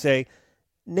do. And I say,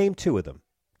 name 2 of them.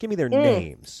 Give me their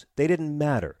names. They didn't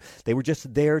matter. They were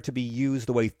just there to be used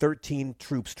the way 13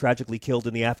 troops tragically killed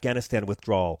in the Afghanistan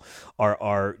withdrawal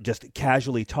are just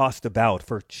casually tossed about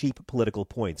for cheap political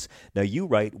points. Now, you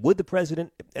write, would the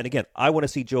president, and again, I want to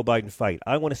see Joe Biden fight.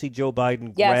 I want to see Joe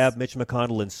Biden grab Mitch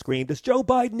McConnell and scream, does Joe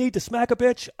Biden need to smack a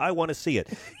bitch? I want to see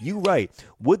it. You write,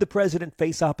 would the president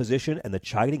face opposition and the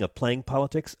chiding of playing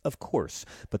politics? Of course.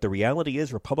 But the reality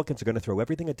is Republicans are going to throw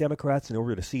everything at Democrats in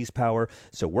order to seize power.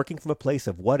 So working from a place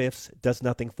of what ifs does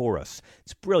nothing for us.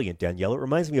 It's brilliant, Danielle. It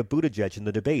reminds me of Buttigieg in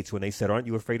the debates when they said, aren't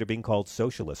you afraid of being called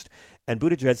socialist? And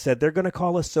Buttigieg said, they're going to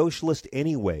call us socialist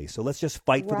anyway, so let's just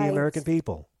fight for the American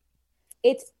people.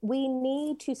 We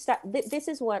need to stop. This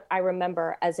is what I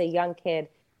remember as a young kid,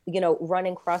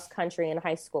 running cross country in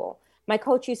high school. My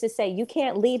coach used to say, you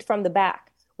can't lead from the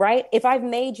back, right? If I've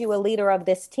made you a leader of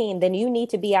this team, then you need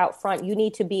to be out front. You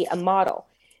need to be a model.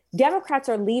 Democrats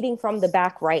are leading from the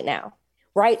back right now.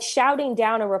 Right? Shouting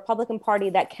down a Republican Party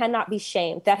that cannot be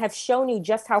shamed, that have shown you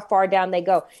just how far down they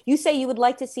go. You say you would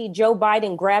like to see Joe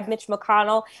Biden grab Mitch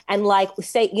McConnell and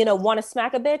say, want to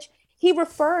smack a bitch. He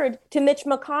referred to Mitch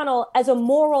McConnell as a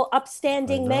moral,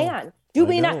 upstanding man. Do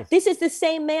we not? This is the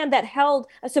same man that held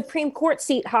a Supreme Court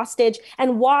seat hostage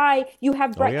and why you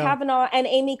have Brett Kavanaugh and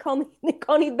Amy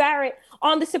Coney Barrett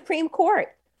on the Supreme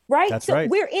Court. Right? That's so right.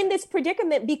 We're in this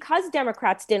predicament because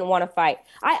Democrats didn't want to fight.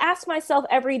 I ask myself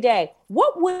every day,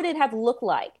 what would it have looked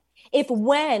like if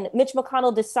when Mitch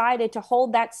McConnell decided to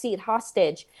hold that seat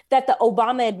hostage, that the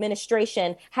Obama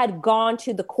administration had gone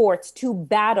to the courts to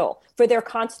battle for their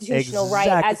constitutional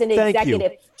right as an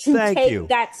executive to take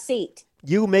that seat?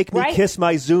 You make me kiss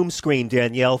my Zoom screen,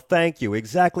 Danielle. Thank you.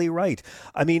 Exactly right.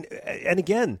 I mean, and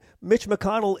again, Mitch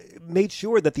McConnell made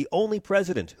sure that the only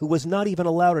president who was not even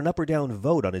allowed an up or down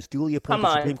vote on his duly appointed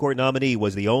Supreme Court nominee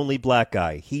was the only black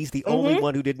guy. He's the only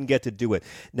one who didn't get to do it.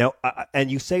 Now, and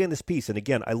you say in this piece, and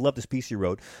again, I love this piece you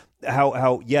wrote,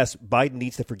 how yes, Biden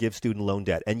needs to forgive student loan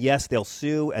debt. And yes, they'll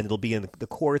sue and it'll be in the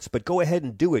courts, but go ahead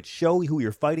and do it. Show who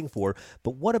you're fighting for.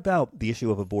 But what about the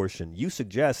issue of abortion? You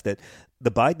suggest that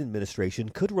the Biden administration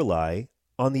could rely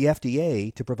on the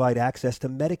FDA to provide access to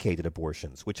medicated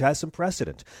abortions, which has some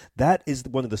precedent. That is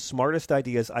one of the smartest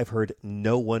ideas I've heard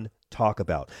no one talk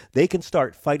about. They can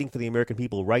start fighting for the American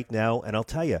people right now, and I'll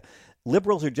tell you,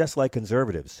 liberals are just like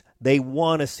conservatives. They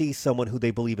want to see someone who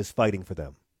they believe is fighting for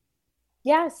them.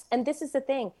 Yes, and this is the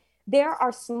thing. There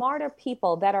are smarter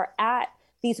people that are at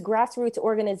these grassroots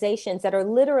organizations that are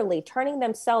literally turning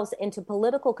themselves into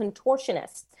political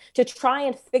contortionists to try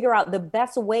and figure out the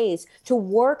best ways to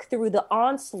work through the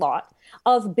onslaught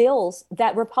of bills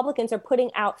that Republicans are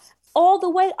putting out all the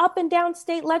way up and down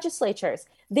state legislatures.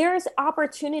 There's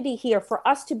opportunity here for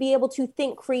us to be able to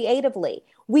think creatively.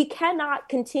 We cannot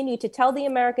continue to tell the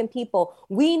American people,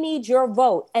 we need your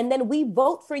vote, and then we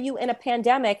vote for you in a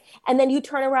pandemic, and then you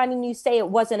turn around and you say it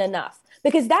wasn't enough.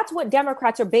 Because that's what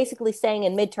Democrats are basically saying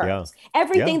in midterms.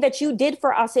 Everything that you did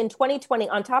for us in 2020,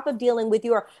 on top of dealing with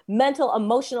your mental,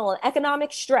 emotional, and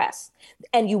economic stress,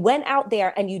 and you went out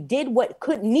there and you did what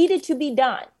needed to be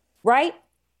done, right?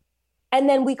 And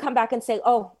then we come back and say,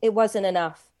 oh, it wasn't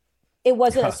enough. It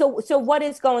wasn't. So what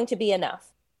is going to be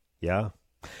enough? Yeah.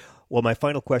 Well, my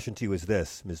final question to you is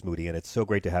this, Ms. Moody, and it's so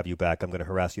great to have you back. I'm going to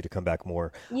harass you to come back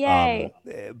more. Yay.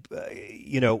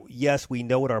 Yes, we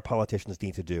know what our politicians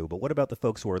need to do, but what about the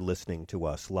folks who are listening to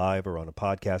us live or on a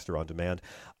podcast or on demand?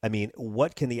 I mean,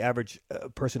 what can the average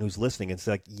person who's listening and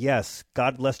say, like, yes,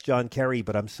 God bless John Kerry,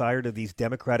 but I'm tired of these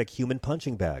Democratic human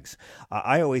punching bags.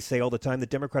 I always say all the time the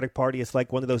Democratic Party is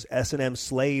like one of those S&M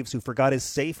slaves who forgot his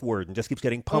safe word and just keeps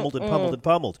getting pummeled and pummeled and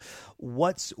pummeled.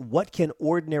 What can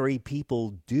ordinary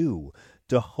people do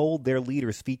to hold their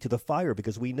leaders' feet to the fire?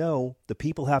 Because we know the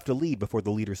people have to lead before the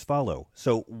leaders follow.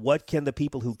 So what can the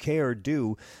people who care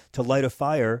do to light a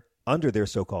fire under their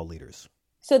so-called leaders?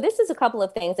 So this is a couple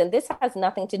of things, and this has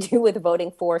nothing to do with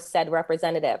voting for said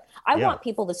representative. I want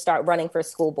people to start running for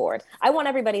school board. I want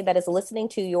everybody that is listening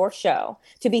to your show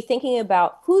to be thinking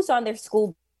about who's on their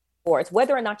school boards,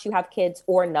 whether or not you have kids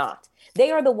or not.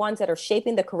 They are the ones that are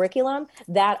shaping the curriculum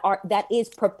that is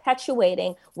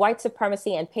perpetuating white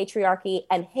supremacy and patriarchy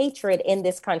and hatred in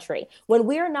this country. When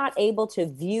we are not able to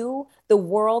view the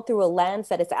world through a lens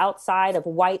that is outside of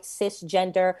white,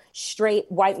 cisgender, straight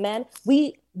white men,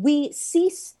 we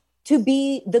cease to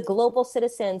be the global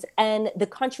citizens and the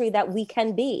country that we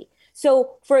can be.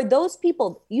 So for those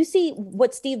people, you see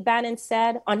what Steve Bannon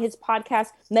said on his podcast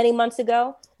many months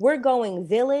ago? We're going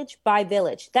village by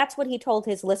village. That's what he told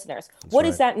his listeners. What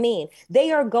does that mean?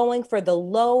 They are going for the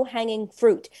low-hanging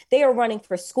fruit. They are running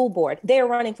for school board. They are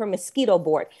running for mosquito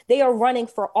board. They are running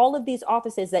for all of these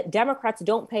offices that Democrats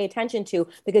don't pay attention to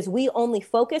because we only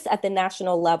focus at the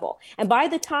national level. And by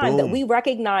the time that we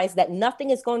recognize that nothing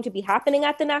is going to be happening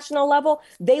at the national level,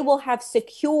 they will have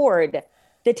secured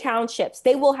the townships.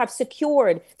 They will have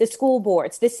secured the school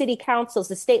boards, the city councils,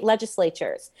 the state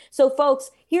legislatures. So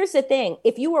folks, here's the thing.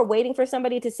 If you are waiting for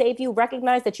somebody to save you,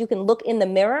 recognize that you can look in the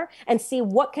mirror and see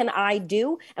what can I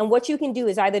do? And what you can do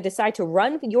is either decide to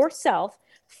run yourself,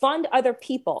 fund other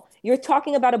people. You're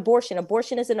talking about abortion.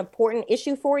 Abortion is an important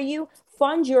issue for you.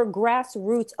 Fund your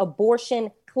grassroots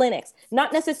abortion clinics,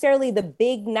 not necessarily the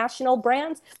big national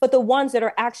brands, but the ones that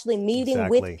are actually meeting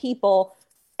with people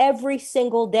every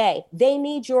single day. They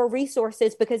need your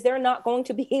resources because they're not going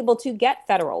to be able to get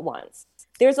federal ones.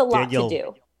 There's a lot to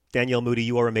do. Danielle Moody,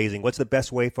 you are amazing. What's the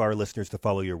best way for our listeners to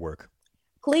follow your work?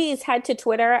 Please head to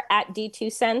Twitter at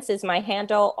D2Cents is my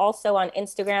handle, also on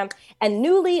Instagram, and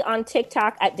newly on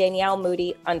TikTok at Danielle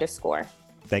Moody _.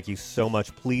 Thank you so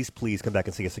much. Please come back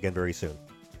and see us again very soon.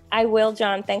 I will,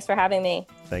 John. Thanks for having me.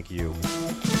 Thank you.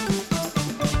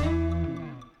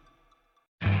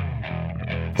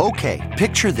 Okay,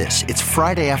 picture this. It's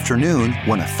Friday afternoon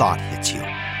when a thought hits you.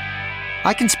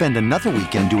 I can spend another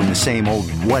weekend doing the same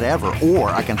old whatever, or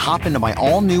I can hop into my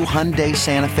all-new Hyundai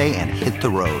Santa Fe and hit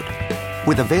the road.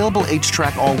 With available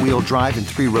H-Track all-wheel drive and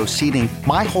 3-row seating,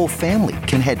 my whole family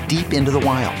can head deep into the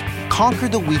wild. Conquer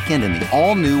the weekend in the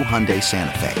all-new Hyundai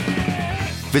Santa Fe.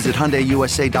 Visit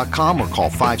HyundaiUSA.com or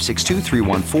call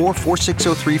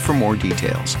 562-314-4603 for more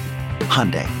details.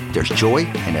 Hyundai, there's joy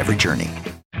in every journey.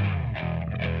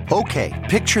 Okay,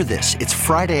 picture this. It's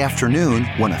Friday afternoon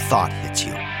when a thought hits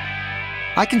you.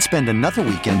 I can spend another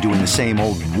weekend doing the same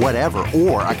old whatever,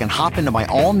 or I can hop into my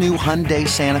all-new Hyundai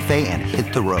Santa Fe and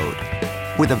hit the road.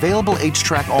 With available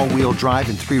H-Track all-wheel drive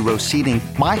and 3-row seating,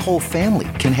 my whole family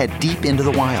can head deep into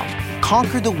the wild.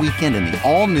 Conquer the weekend in the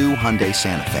all-new Hyundai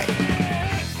Santa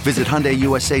Fe. Visit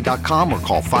HyundaiUSA.com or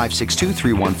call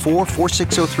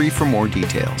 562-314-4603 for more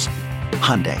details.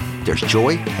 Hyundai, there's joy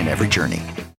in every journey.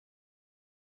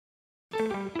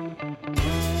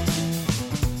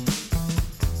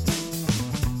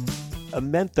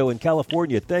 Amento in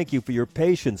California, thank you for your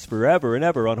patience forever and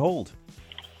ever on hold.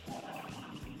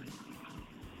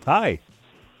 Hi.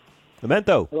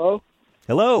 Amento. Hello.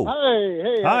 Hello.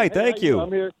 Hey. Hi, thank you.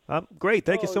 I'm here. I'm great.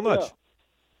 Thank you so much. Yeah.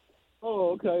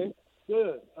 Oh, okay.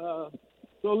 Good. So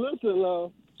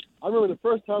listen, I remember the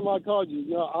first time I called you.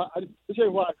 You know, this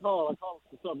ain't why I called. I called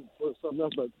for something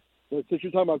else. But since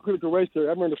you're talking about critical race theory,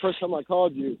 I remember the first time I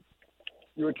called you,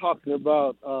 you were talking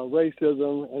about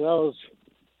racism,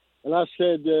 and I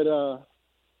said that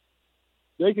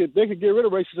they could get rid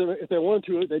of racism if they wanted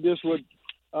to. They just would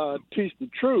teach the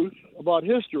truth about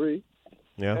history.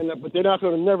 Yeah. But they're not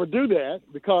going to never do that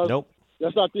because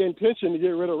that's not the intention to get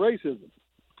rid of racism.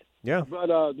 Yeah. But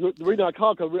the reason I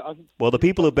called well, the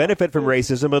people who benefit from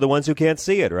racism are the ones who can't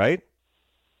see it, right?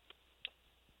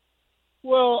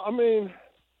 Well, I mean,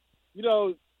 you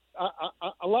know,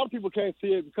 a lot of people can't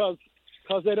see it because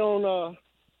they don't.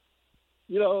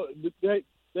 You know, they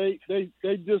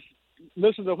just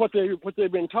listen to what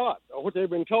they've been taught or what they've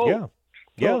been told.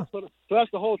 Yeah. So that's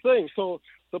the whole thing. So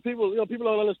people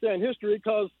don't understand history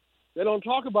because they don't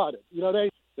talk about it. You know, they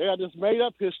got this made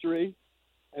up history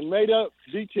and made up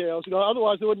details. You know,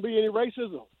 otherwise there wouldn't be any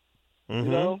racism. Mm-hmm.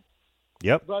 You know.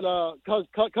 Yep. But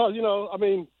because you know, I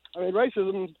mean,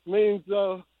 racism means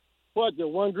what? That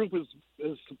one group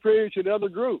is superior to the other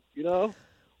group. You know.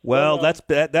 Well, that's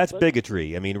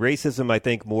bigotry. I mean, racism, I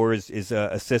think, more is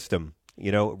a system.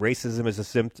 You know, racism is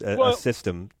a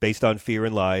system based on fear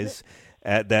and lies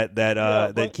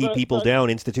that keep people down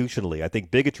institutionally. I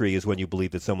think bigotry is when you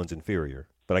believe that someone's inferior.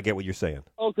 But I get what you're saying.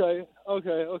 Okay.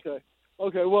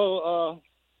 Well,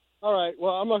 all right.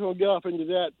 Well, I'm not going to get off into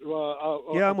that.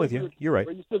 Yeah, I'm with you. You're right.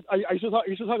 Are you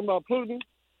still talking about Putin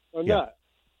or not?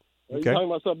 Or are you talking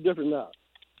about something different now?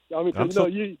 I mean,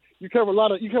 you cover a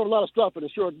lot of stuff in a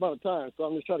short amount of time, so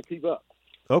I'm just trying to keep up.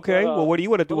 Okay. Well, what do you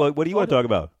want to do? What do you want to talk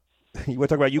about? You want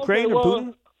to talk about Ukraine or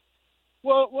Putin?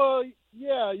 Well,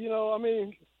 yeah. You know, I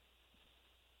mean,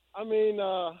 I mean,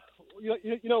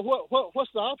 you know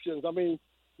what's the options? I mean,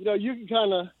 you know, you can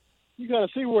kind of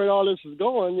see where all this is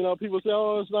going. You know, people say,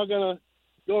 oh, it's not going to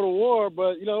go to war,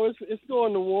 but you know, it's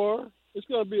going to war. It's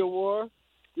going to be a war.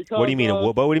 Because, what do you mean?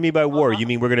 What do you mean by war? You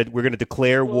mean we're gonna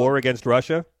declare war against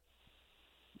Russia?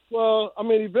 Well, I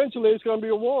mean, eventually it's going to be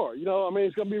a war. You know, I mean,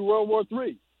 it's going to be World War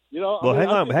III. You know. Well,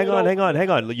 hang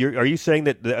on. Are you saying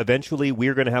that eventually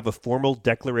we're going to have a formal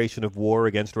declaration of war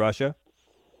against Russia?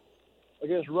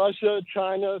 Against Russia,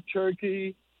 China,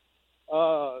 Turkey,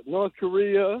 North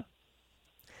Korea.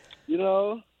 You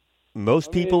know.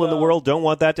 Most people in the world don't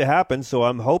want that to happen, so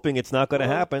I'm hoping it's not going to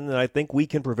happen, and I think we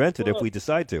can prevent it if we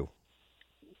decide to.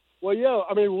 Well, yeah.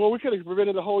 I mean, we could have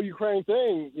prevented the whole Ukraine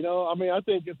thing. You know, I mean, I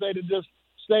think if they'd have just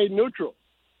stayed neutral.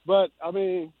 But, I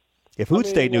mean... If who had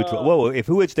stayed neutral? If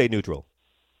who had stayed neutral?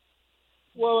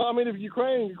 Well, I mean, if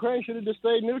Ukraine should have just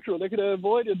stayed neutral. They could have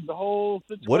avoided the whole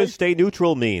situation. What does stay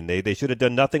neutral mean? They should have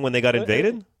done nothing when they got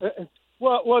invaded?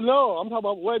 Well, no. I'm talking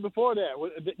about way before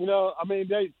that. You know, I mean,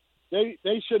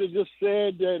 they should have just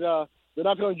said that they're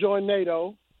not going to join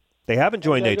NATO. They haven't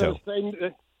joined NATO.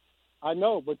 I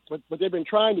know, but they've been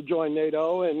trying to join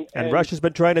NATO. And Russia's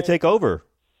been trying to take over.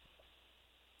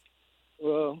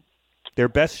 Well, their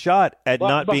best shot at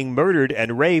not being murdered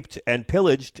and raped and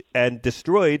pillaged and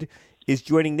destroyed is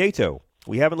joining NATO.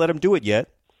 We haven't let them do it yet.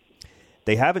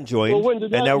 They haven't joined,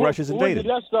 and now Russia's invaded. When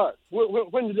did that start?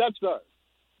 When did that start?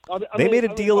 They made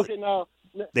a deal.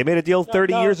 They made a deal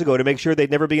 30 years ago to make sure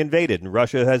they'd never be invaded, and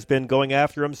Russia has been going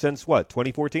after them since what?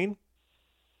 2014.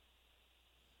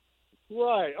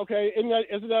 Right. Okay.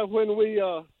 Isn't that when we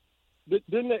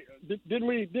didn't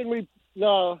we?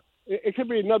 No. It could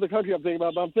be another country I'm thinking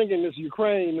about, but I'm thinking this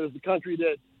Ukraine is the country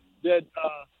that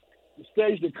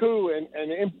staged a coup and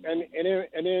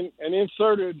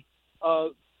inserted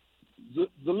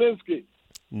Zelensky.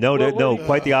 No,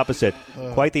 quite the opposite.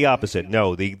 Quite the opposite.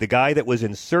 No, the guy that was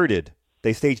inserted,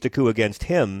 they staged a coup against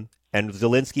him, and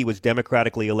Zelensky was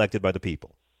democratically elected by the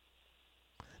people.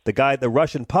 The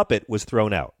Russian puppet was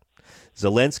thrown out.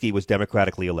 Zelensky was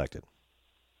democratically elected.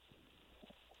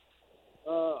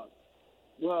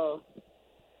 Well,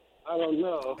 I don't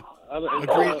know.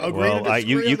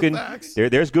 You can.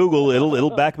 There's Google.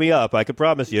 It'll back me up. I can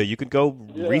promise you. You can go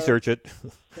research it.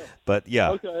 But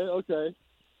yeah. Okay.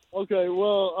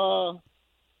 Well.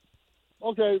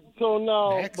 Okay. So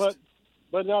now,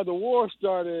 but now the war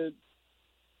started.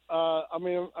 I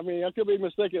mean, I could be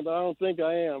mistaken, but I don't think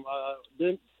I am.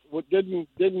 Didn't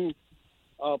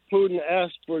Putin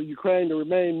ask for Ukraine to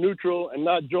remain neutral and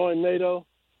not join NATO?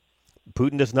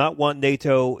 Putin does not want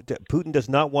NATO. Putin does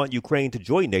not want Ukraine to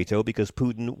join NATO because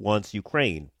Putin wants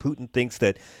Ukraine. Putin thinks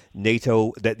that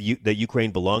NATO, that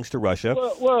Ukraine belongs to Russia,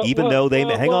 even though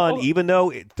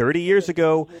 30 years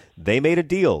ago they made a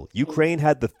deal. Ukraine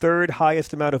had the third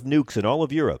highest amount of nukes in all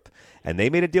of Europe, and they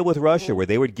made a deal with Russia where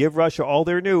they would give Russia all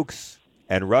their nukes,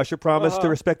 and Russia promised to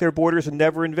respect their borders and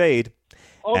never invade.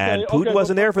 And Putin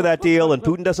wasn't there for that deal, and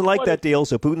Putin doesn't like that deal,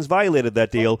 so Putin's violated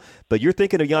that deal. But you're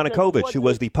thinking of Yanukovych, who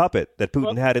was the puppet that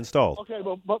Putin had installed. Okay,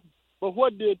 but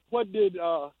what did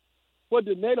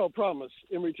NATO promise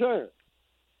in return?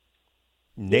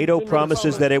 NATO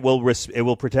promises that it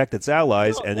will protect its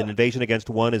allies, and an invasion against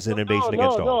one is an invasion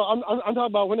against all. No, I'm talking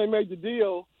about when they made the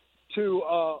deal to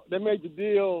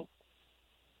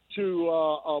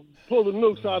pull the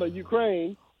nukes out of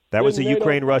Ukraine. That was a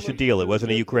Ukraine-Russia deal. It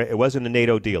wasn't a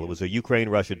NATO deal. It was a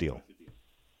Ukraine-Russia deal.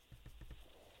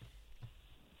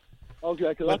 Okay,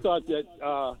 because I thought that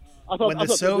when the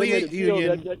Soviet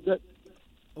Union ended,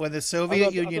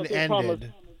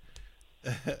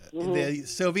 the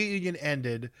Soviet Union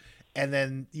ended, and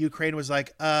then Ukraine was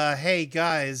like, "Hey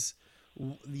guys,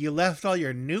 you left all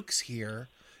your nukes here,"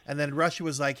 and then Russia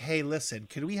was like, "Hey, listen,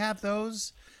 could we have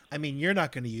those? I mean, you're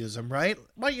not going to use them, right?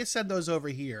 Why don't you send those over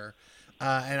here?"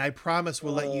 And I promise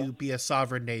we'll let you be a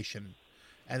sovereign nation.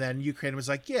 And then Ukraine was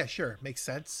like, yeah, sure, makes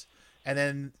sense. And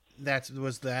then that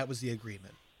was the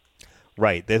agreement.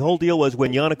 Right. The whole deal was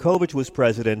when Yanukovych was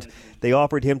president, they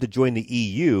offered him to join the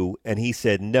EU, and he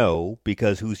said no,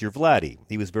 because who's your Vladdy?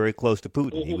 He was very close to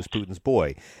Putin. He was Putin's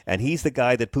boy. And he's the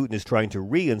guy that Putin is trying to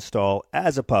reinstall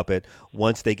as a puppet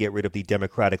once they get rid of the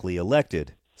democratically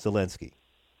elected Zelensky.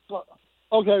 Well.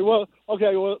 And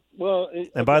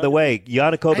by the way,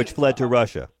 Yanukovych fled to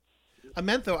Russia.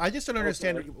 Amento, I just don't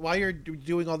understand why you're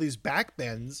doing all these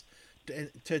backbends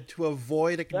to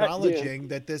avoid acknowledging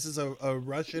that this is a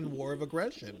Russian war of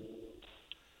aggression.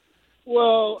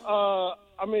 Well,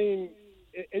 I mean,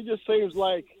 it just seems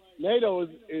like NATO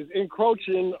is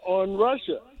encroaching on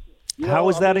Russia. How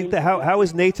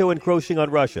is NATO encroaching on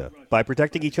Russia? By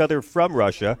protecting each other from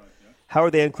Russia, how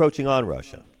are they encroaching on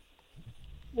Russia?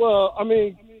 Well, I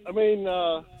mean,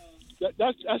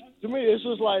 that's to me. It's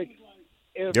just like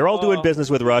they're all doing business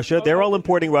with Russia. They're all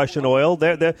importing Russian oil.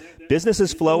 Their business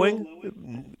is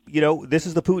flowing. This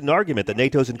is the Putin argument that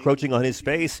NATO's encroaching on his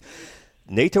space.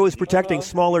 NATO is protecting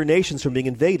smaller nations from being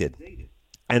invaded,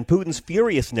 and Putin's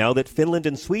furious now that Finland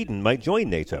and Sweden might join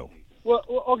NATO. Well,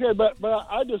 okay, but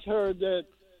I just heard that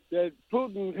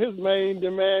Putin, his main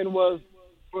demand was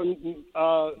for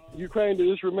Ukraine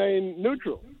to just remain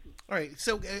neutral. All right,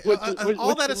 so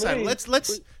all that aside,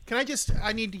 let's. Can I just?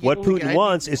 I need to. What Putin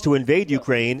wants is to invade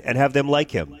Ukraine and have them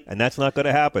like him, and that's not going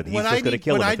to happen. He's just going to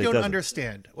kill them. What I don't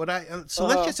understand. Let's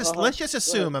just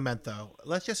assume, Amento.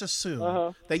 Let's just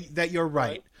assume that you're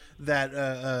right. That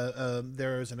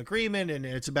there's an agreement and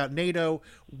it's about NATO.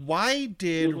 Why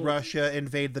did Russia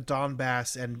invade the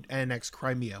Donbass and annex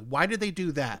Crimea? Why did they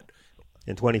do that?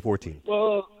 In 2014.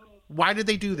 Well, why did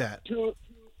they do that?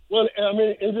 Well, I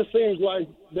mean, it just seems like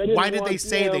they didn't. Why did they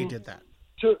say they did that?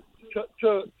 To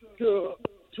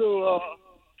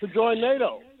join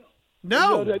NATO.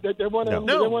 No, they want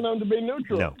them to be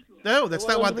neutral. No, that's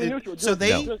not what.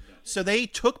 So they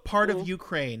took part of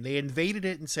Ukraine. They invaded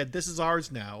it and said, "This is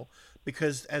ours now,"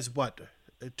 because has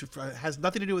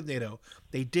nothing to do with NATO.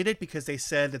 They did it because they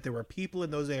said that there were people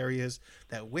in those areas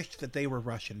that wished that they were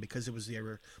Russian because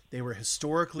they were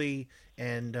historically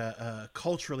and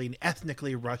culturally and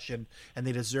ethnically Russian, and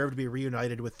they deserved to be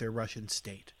reunited with their Russian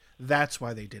state. That's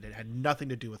why they did it. It had nothing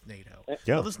to do with NATO.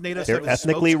 Yeah, they're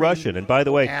ethnically Russian. And by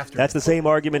the way, that's the same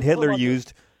argument Hitler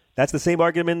used. That's the same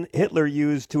argument Hitler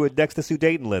used to annex the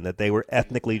Sudetenland, that they were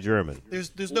ethnically German.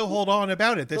 There's no hold on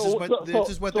about it. This is what what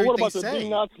they about say. The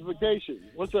denazification?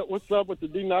 What's up with the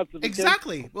denazification?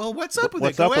 Exactly. Well, what's up with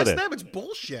What's it? up Go with ask it? them. It's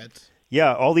bullshit.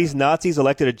 Yeah, all these Nazis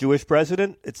elected a Jewish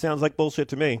president. It sounds like bullshit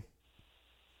to me.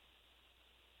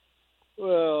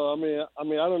 Well, I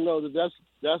mean, I don't know that's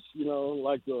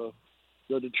like the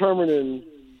determining,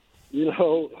 the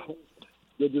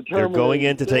determining. They're going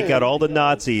in to take out all the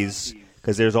Nazis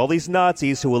because there's all these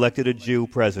Nazis who elected a Jew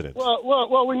president.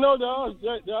 Well, we know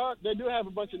they do have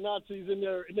a bunch of Nazis in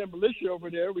their militia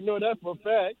over there. We know that for a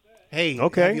fact. Hey,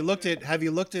 okay. Have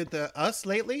you looked at us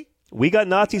lately? We got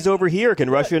Nazis over here. Can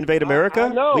Russia invade America?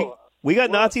 No. We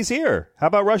got Nazis here. How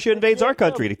about Russia invades our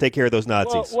country to take care of those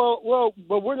Nazis? Well,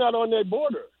 but we're not on their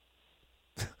border.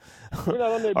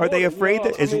 Are they afraid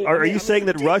that? Are you saying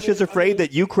that Russia's afraid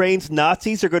that Ukraine's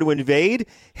Nazis are going to invade?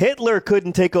 Hitler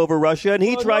couldn't take over Russia, and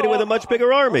he tried it with a much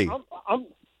bigger army. I'm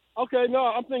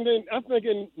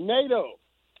thinking NATO.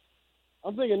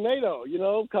 I'm thinking NATO.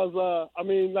 Because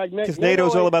because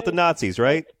NATO's all about the Nazis,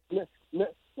 right?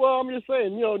 Well, I'm just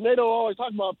saying, NATO always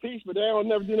talk about peace, but they don't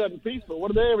never do nothing peaceful.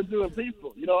 What do they ever do in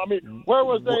peaceful? Where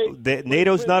was they?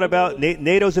 NATO's not about.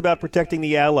 NATO's about protecting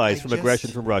the allies from aggression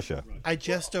from Russia. I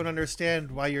just don't understand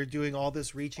why you're doing all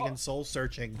this reaching and soul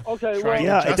searching. Okay,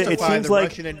 well, it seems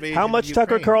like how much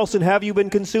Tucker Carlson have you been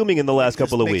consuming in the last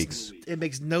couple of weeks? It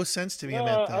makes no sense to me,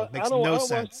 Amento. It makes no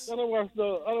sense. I don't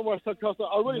watch Tucker Carlson.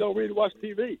 I really don't really watch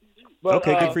TV. But,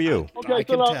 okay, good for you. Okay, I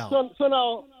can tell.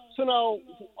 So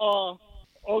now.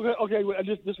 Okay.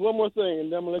 Just one more thing,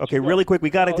 and then I'm gonna let okay, you go. really quick. We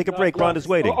got to take a break. Rhonda's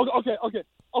waiting.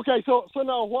 Okay. So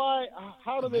now,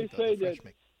 how do they say that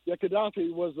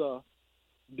Gaddafi was a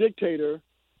dictator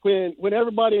when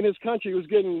everybody in his country was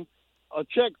getting a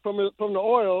check from the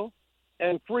oil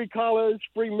and free college,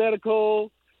 free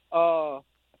medical?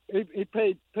 He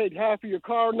paid half of your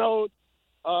car note.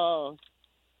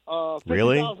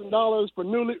 Really? $50,000 for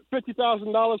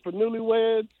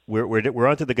newlyweds. We're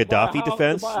onto the Gaddafi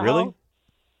defense. Really?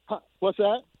 What's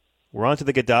that? We're on to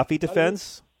the Gaddafi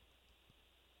defense?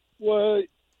 Well,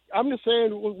 I'm just saying,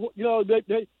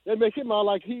 they make him out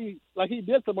like he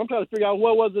did something. I'm trying to figure out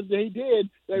what was it that he did.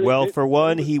 For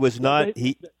one, he was not.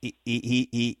 He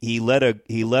led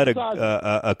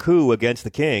a coup against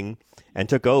the king and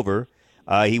took over.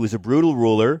 He was a brutal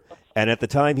ruler, and at the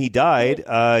time he died,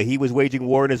 he was waging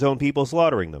war on his own people,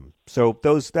 slaughtering them. So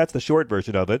that's the short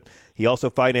version of it. He also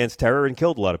financed terror and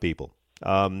killed a lot of people.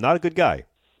 Not a good guy.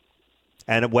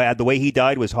 And the way he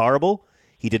died was horrible.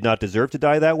 He did not deserve to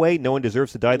die that way. No one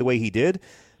deserves to die the way he did.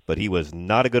 But he was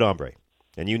not a good hombre,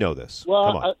 and you know this.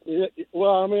 Well, come on.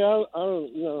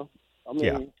 I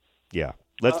don't. Yeah.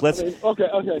 Let's.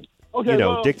 Okay.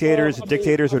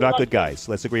 Dictators are not good guys.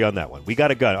 Let's agree on that one. We got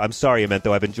to go. I'm sorry,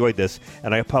 Amento. I've enjoyed this,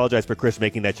 and I apologize for Chris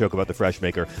making that joke about the fresh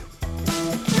maker.